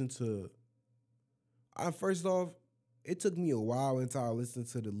I listen to, first off, it took me a while until I listened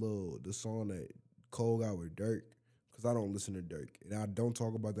to the song that Cole got with Dirk, because I don't listen to Dirk. And I don't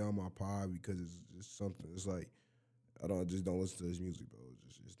talk about that on my pod because it's just something, it's like, just don't listen to his music, bro.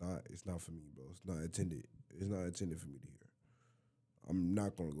 It's not for me, bro. It's not intended for me to hear. I'm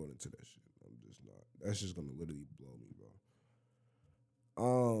not gonna go into that shit. I'm just not. That's just gonna literally blow me,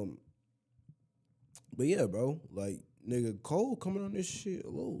 bro. But yeah, bro, like nigga, Cole coming on this shit a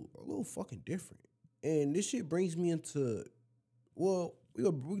little fucking different, and this shit brings me into. Well, we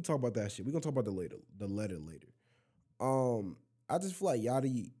can talk about that shit. We gonna talk about the letter later. I just feel like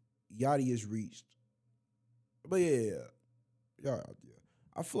Yachty has reached, but yeah.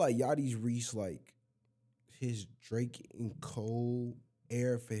 I feel like Yachty's reached like his Drake and Cole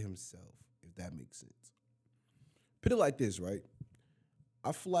era for himself, if that makes sense. Put it like this, right?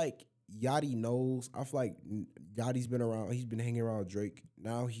 I feel like Yachty knows. I feel like Yachty's been around. He's been hanging around Drake.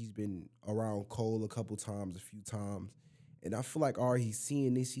 Now he's been around Cole a few times, and I feel like, all right, he's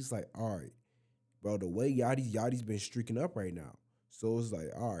seeing this. He's like, all right, bro, the way Yachty's been streaking up right now. So it's like,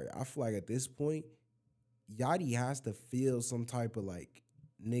 all right, I feel like at this point, Yachty has to feel some type of like,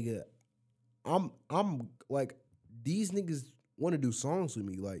 nigga, I'm like, these niggas want to do songs with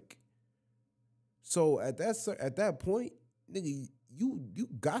me, like. So at that point, nigga, you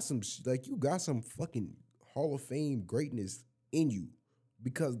got some you got some fucking Hall of Fame greatness in you,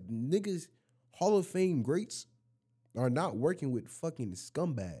 because niggas Hall of Fame greats are not working with fucking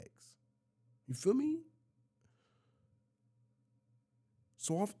scumbags. You feel me?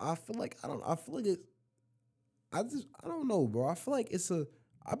 So I feel like I feel like it's I don't know, bro. I feel like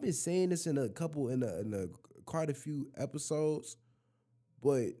I've been saying this in a quite a few episodes,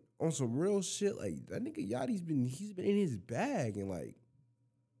 but on some real shit, like that nigga Yachty's been in his bag, and like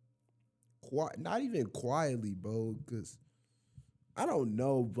not even quietly, bro, because I don't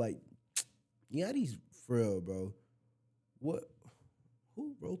know, like Yachty's for real, bro.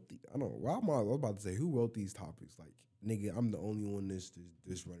 Who wrote the? I don't know. I was about to say, who wrote these topics? Like, nigga, I'm the only one this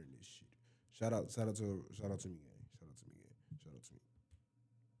running this shit. Shout out to me, gang. Shout out to me, gang. Shout out to me.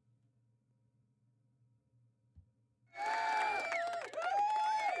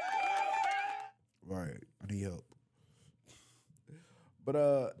 Right, I need help. But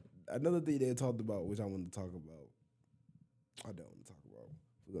another thing they talked about, which I wanted to talk about, I don't want to talk about.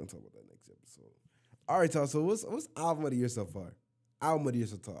 We're gonna talk about that next episode. All right, y'all. So what's album of the year so far? Album of the year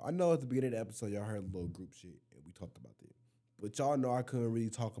so far. I know at the beginning of the episode y'all heard a little group shit and we talked about it, but y'all know I couldn't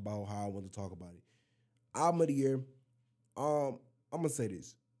really talk about how I want to talk about it. Album of the year. I'm gonna say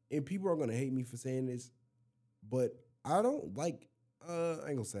this, and people are gonna hate me for saying this, but I don't like. I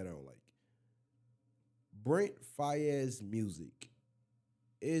ain't gonna say I don't like. Brent Faiyaz music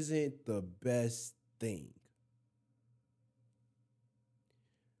isn't the best thing.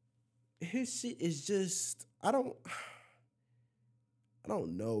 His shit is just, I don't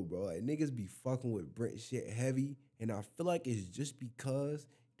know, bro. Like, niggas be fucking with Brent shit heavy, and I feel like it's just because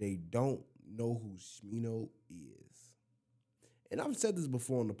they don't know who Smino is. And I've said this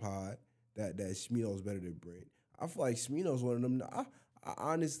before on the pod that Smino is better than Brent. I feel like Smino's one of them. I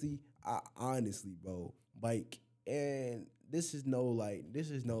honestly, bro. Like, and this is no, you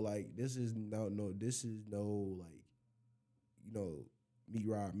know, me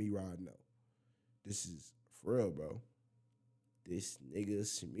ride, no. This is for real, bro. This nigga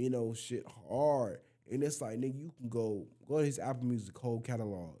Smino shit hard. And it's like, nigga, you can go to his Apple Music whole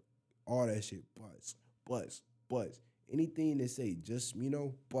catalog, all that shit, buzz. Anything that say just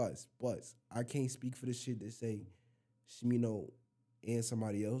Smino, buzz. I can't speak for the shit that say Smino and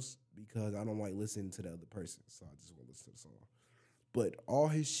somebody else, because I don't like listening to the other person, so I just want to listen to the song. But all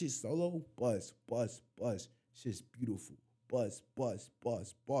his shit solo, buzz. Shit's beautiful. Buzz.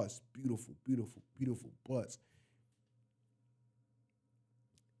 Beautiful buzz.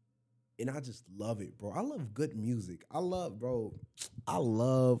 And I just love it, bro. I love good music. I love great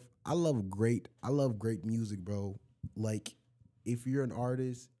music, bro. Like, if you're an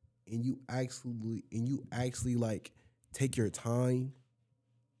artist and you actually like take your time,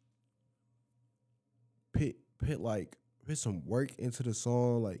 put some work into the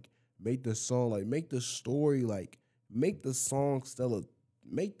song, like make the story, make the song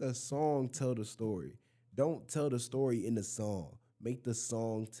tell the story. Don't tell the story in the song. Make the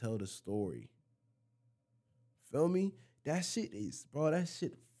song tell the story. Feel me? That shit fire.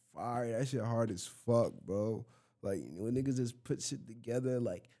 That shit hard as fuck, bro. Like, when niggas just put shit together,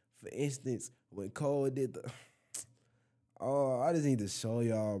 like, for instance, when Cole did the... Oh, I just need to show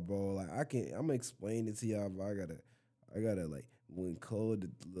y'all, bro. Like, I'm gonna explain it to y'all, but I gotta, like, when Cole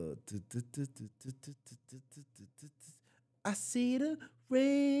did the... I see the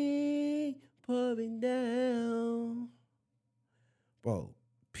rain pouring down. Bro,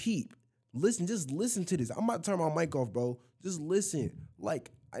 peep. Just listen to this. I'm about to turn my mic off, bro. Just listen.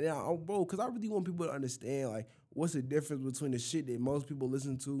 Like, bro, because I really want people to understand, like, what's the difference between the shit that most people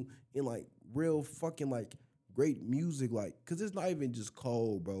listen to and, like, real fucking, like, great music, like, cause it's not even just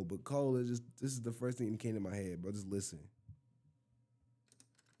Cole, bro. But Cole is just this is the first thing that came to my head, bro. Just listen.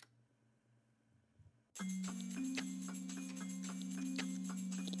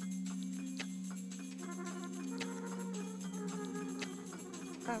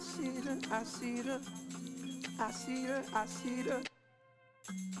 I see the, I see the, I see the, I see the,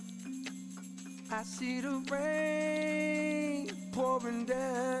 I see the rain pouring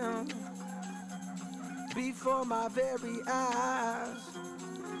down before my very eyes.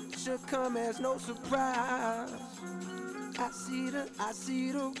 Should come as no surprise. I see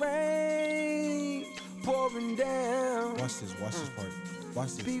the rain pouring down. Watch this part.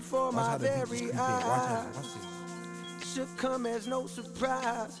 Watch this. Before Watch my how the beat just very creep in. eyes. Watch this. Should come as no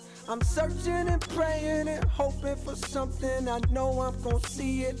surprise. I'm searching and praying and hoping for something. I know I'm gonna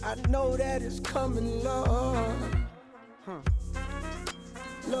see it. I know that it's coming, Lord.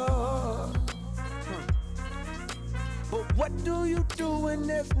 Lord. But what do you do when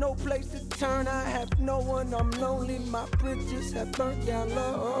there's no place to turn? I have no one, I'm lonely. My bridges have burnt down,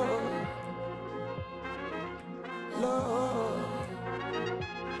 Lord. Lord.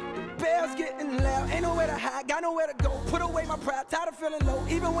 The bell's getting loud, ain't nowhere to hide, got nowhere to go. Put away my pride, tired of feeling low.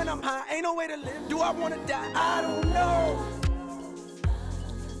 Even when I'm high, ain't no way to live. Do I wanna die? I don't know.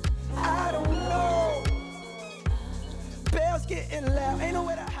 I don't know. Bell's getting loud, ain't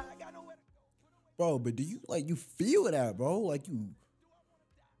nowhere to hide, got nowhere to go. Bro, but do you feel that, bro? Like you.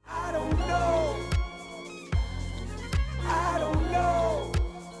 I don't know. I don't know.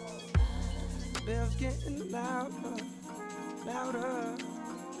 Bell's getting louder, louder.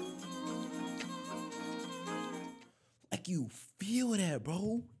 Like you feel that,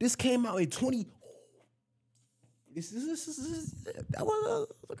 bro. This came out in 20. This is that was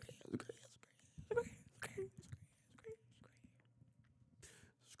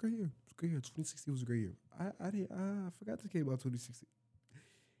It's a great year. It's a great year. 2016 was a great year. I forgot this came out 2016.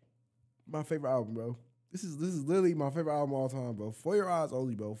 My favorite album, bro. This is literally my favorite album of all time, bro. For Your Eyes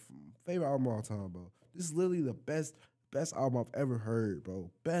Only, bro. Favorite album of all time, bro. This is literally the best album I've ever heard, bro.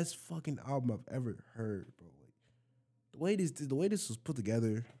 Best fucking album I've ever heard, bro. Like, the way this was put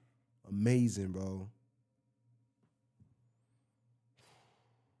together, amazing, bro.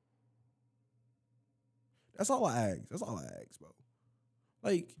 That's all I ask. That's all I ask, bro.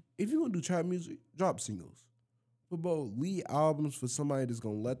 Like, if you gonna do trap music, drop singles. But bro, lead albums for somebody that's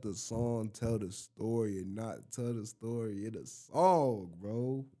gonna let the song tell the story and not tell the story in the song,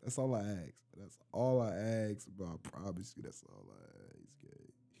 bro. That's all I ask. That's all I ask, bro. I promise you, that's all I ask. Okay?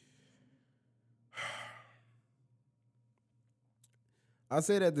 I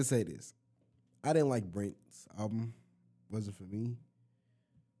say that to say this. I didn't like Brent's album. Wasn't for me.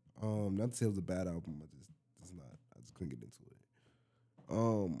 Not to say it was a bad album. I just couldn't get into it.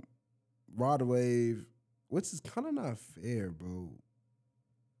 Rod Wave, which is kind of not fair, bro.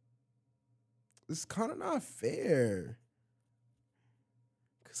 It's kind of not fair.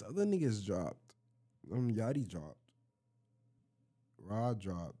 Cause other niggas dropped. Yachty dropped. Rod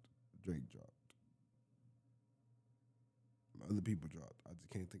dropped. Drake dropped. Other people dropped. I just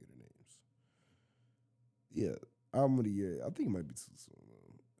can't think of their names. Yeah, album of the year. I think it might be too soon,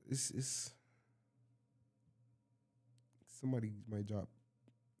 though. It's somebody might drop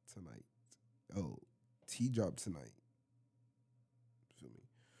tonight. Oh, T dropped tonight. Feel me?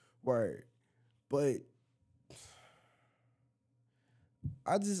 Word. But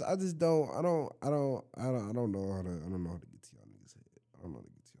I don't know how to get to y'all niggas head. I don't know how to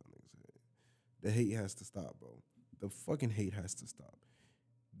get to y'all niggas head. The hate has to stop, bro. The fucking hate has to stop.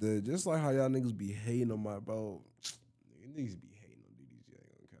 Just like how y'all niggas be hating on my bro. Niggas be hating on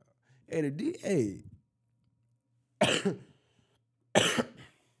DDG. Hey,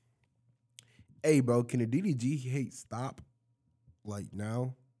 hey, bro, can the DDG hate stop? Like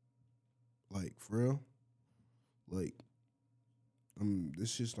now? Like for real? Like,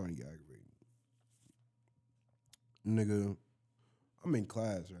 this shit's starting to get aggravating. Nigga, I'm in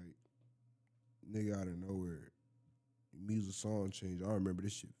class, right? Nigga out of nowhere. Music song change. I remember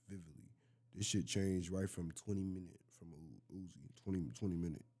this shit vividly. This shit changed right from 20 minute from Uzi, 20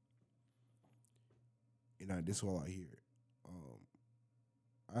 minute. And this is all I hear.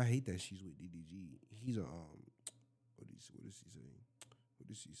 I hate that she's with DDG. He's a what does he say? What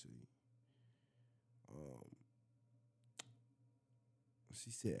does she say? She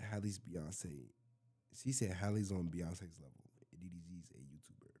said Hallie's Beyonce. She said Hallie's on Beyonce's level. And DDG's a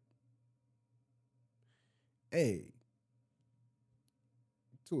YouTuber. Hey,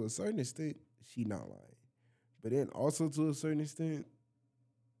 to a certain extent, she not lying. But then also to a certain extent,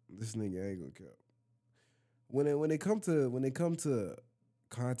 this nigga ain't gonna cap. When it come to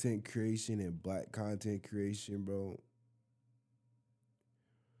content creation and black content creation, bro.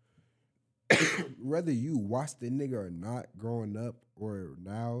 Whether you watch the nigga or not growing up or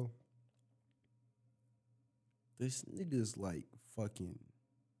now, this nigga's like fucking.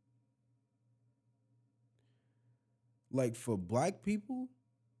 Like for black people,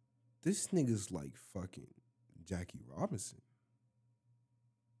 this nigga's like fucking Jackie Robinson.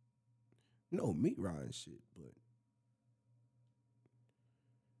 No meat riding shit, but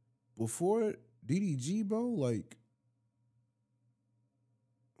before DDG, bro, like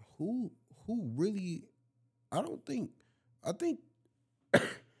who really I think that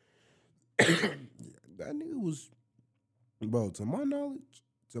nigga was, bro, to my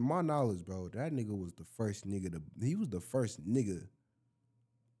knowledge, bro, that nigga was the first nigga he was the first nigga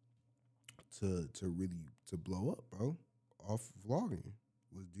to really to blow up, bro, off vlogging.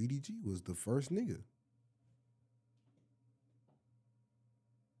 Was DDG was the first nigga.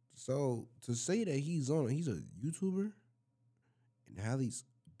 So to say that he's a YouTuber and Hallie's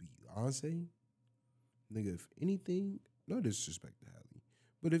Beyonce, nigga, if anything, no disrespect to Hallie,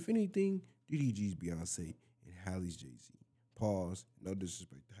 but if anything, DDG's Beyonce and Hallie's Jay-Z. Pause, no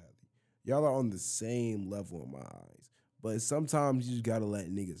disrespect to Hallie. Y'all are on the same level in my eyes. But sometimes you just gotta let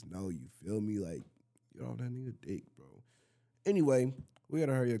niggas know, you feel me? Like, you know, that nigga dick, bro. Anyway, we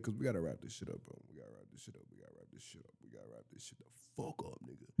gotta hurry up because we gotta wrap this shit up, bro. We gotta wrap this shit up. We gotta wrap this shit the fuck up,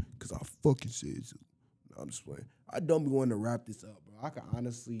 nigga. Because I fucking said so. No, I'm just playing. I don't be wanting to wrap this up, bro. I could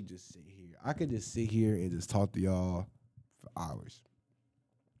honestly just sit here. I could just sit here and just talk to y'all for hours.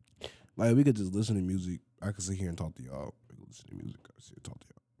 Like, we could just listen to music. I could sit here and talk to y'all. We could listen to music. I could sit and talk to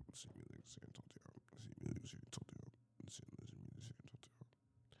y'all. Listen to music, sit and talk to y'all. Listen to music, sit and talk to y'all. Listen to music, sit and talk to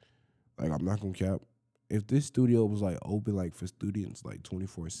y'all. Like, I'm not gonna cap. If this studio was like open like for students like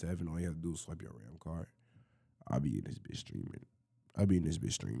 24/7, all you have to do is swipe your RAM card, I'll be in this bitch streaming. I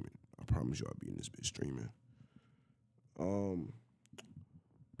promise you I'll be in this bitch streaming.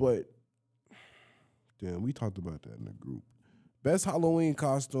 But damn, we talked about that in the group. Best Halloween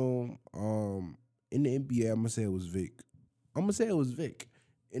costume, in the NBA, I'm gonna say it was Vic.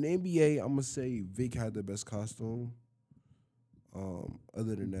 In the NBA, I'm gonna say Vic had the best costume.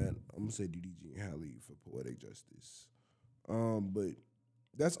 Other than that, I'm gonna say DDG and Hallie for Poetic Justice. But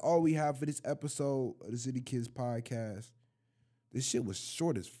that's all we have for this episode of the City Kids podcast. This shit was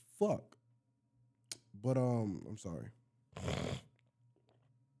short as fuck. But I'm sorry.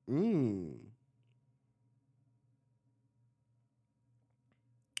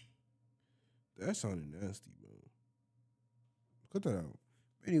 That sounded nasty, bro. Cut that out.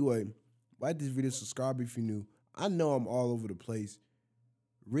 Anyway, like this video, subscribe if you're new. I know I'm all over the place.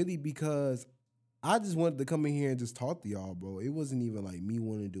 Really, because I just wanted to come in here and just talk to y'all, bro. It wasn't even like me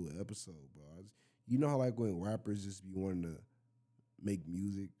wanting to do an episode, bro. You know how like when rappers just be wanting to make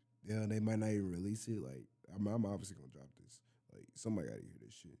music, yeah, they might not even release it. Like, I'm obviously gonna drop this. Like, somebody gotta hear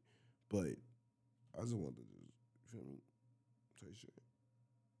this shit. But I just wanted to just, you feel me? Say shit.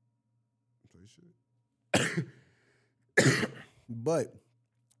 But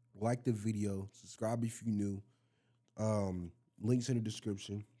like the video, subscribe if you new. Links in the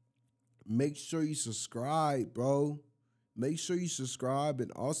description. Make sure you subscribe, bro. Make sure you subscribe,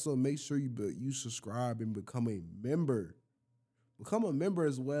 and also make sure you subscribe and become a member. Become a member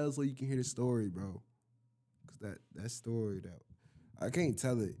as well, so you can hear the story, bro. Cause that story that I can't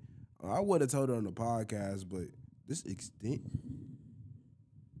tell it. I would have told it on the podcast, but this extent.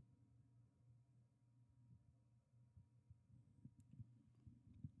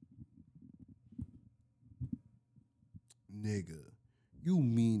 Nigga, you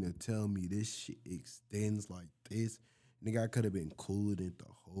mean to tell me this shit extends like this? Nigga, I could have been cooling it the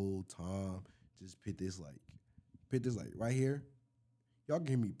whole time. Just put this like right here. Y'all can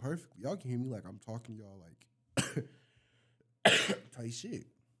hear me perfectly. Y'all can hear me like I'm talking to y'all like tight shit.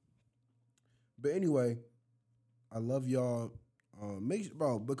 But anyway, I love y'all.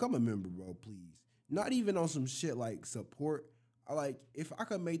 Become a member, bro, please. Not even on some shit like support. If I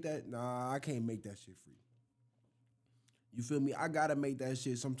could make that, I can't make that shit free. You feel me? I gotta make that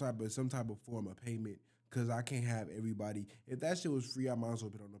shit some type of form of payment, cause I can't have everybody. If that shit was free, I might as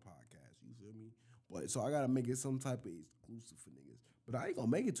well put it on the podcast. You feel me? But so I gotta make it some type of exclusive for niggas. But I ain't gonna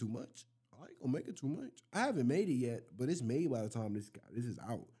make it too much. I haven't made it yet, but it's made by the time this is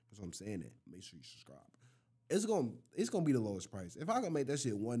out. That's what I'm saying. That make sure you subscribe. It's gonna be the lowest price. If I can make that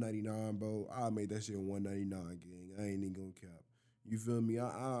shit $199, bro, I'll make that shit $199, gang. I ain't even gonna cap. You feel me?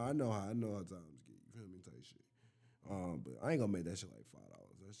 I know how times get. You feel me? Type shit. But I ain't gonna make that shit like $5.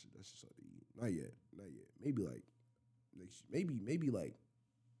 That shit something to eat. Not yet. Maybe like next year. Maybe like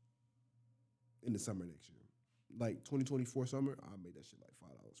in the summer next year. Like 2024 summer, I'll make that shit like $5.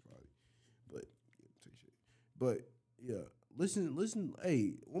 But yeah, listen.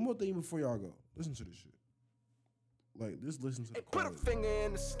 Hey, one more thing before y'all go. Listen to this shit. Like, just listen to the Put a finger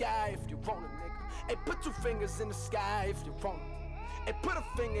in the sky if you want it, nigga. Hey, put 2 fingers in the sky if you want it. Hey, put a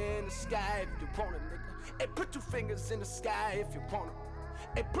finger in the sky if you want it, nigga. Hey, put 2 fingers in the sky if you want it.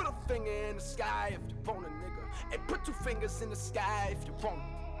 Hey, put a finger in the sky if you want it, nigga. Hey, put 2 fingers in the sky if you want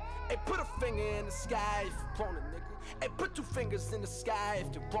it. Hey, put a finger in the sky if you want it, nigga. Hey, put 2 fingers in the sky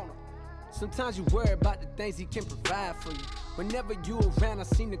if you want it. Sometimes you worry about the things he can provide for you. Whenever you around, I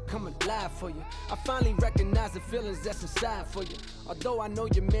seem to come alive for you. I finally recognize the feelings that's inside for you. Although I know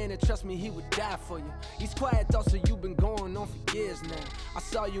your man and trust me, he would die for you. These quiet thoughts of you been going on for years now. I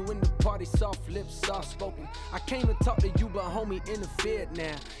saw you in the party, soft lips, soft spoken. I came to talk to you, but homie interfered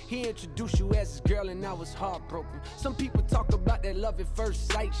now. He introduced you as his girl and I was heartbroken. Some people talk about that love at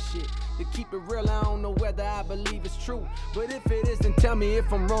first sight shit. To keep it real, I don't know whether I believe it's true. But if it is, then tell me if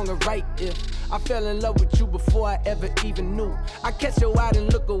I'm wrong or right. If I fell in love with you before I ever even knew. I catch your eye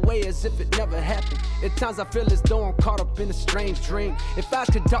and look away as if it never happened. At times I feel as though I'm caught up in a strange dream. If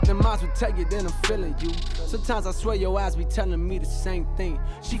eyes could talk, then minds would tell you then I'm feeling you. Sometimes I swear your eyes be telling me the same thing.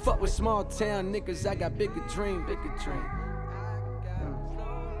 She fuck with small town niggas, I got bigger dream, bigger dream.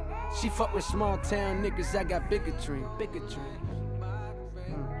 She fuck with small town niggas, I got bigger dream, bigger dream.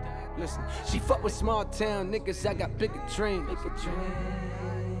 Listen, she fuck with small town niggas, I got bigger dream, bigger dream.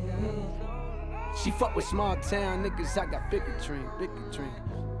 She fuck with small town niggas, I got bigger dream, bigger dream.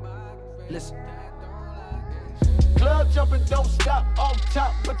 Listen. Club jumping, don't stop off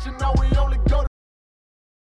top, but you know we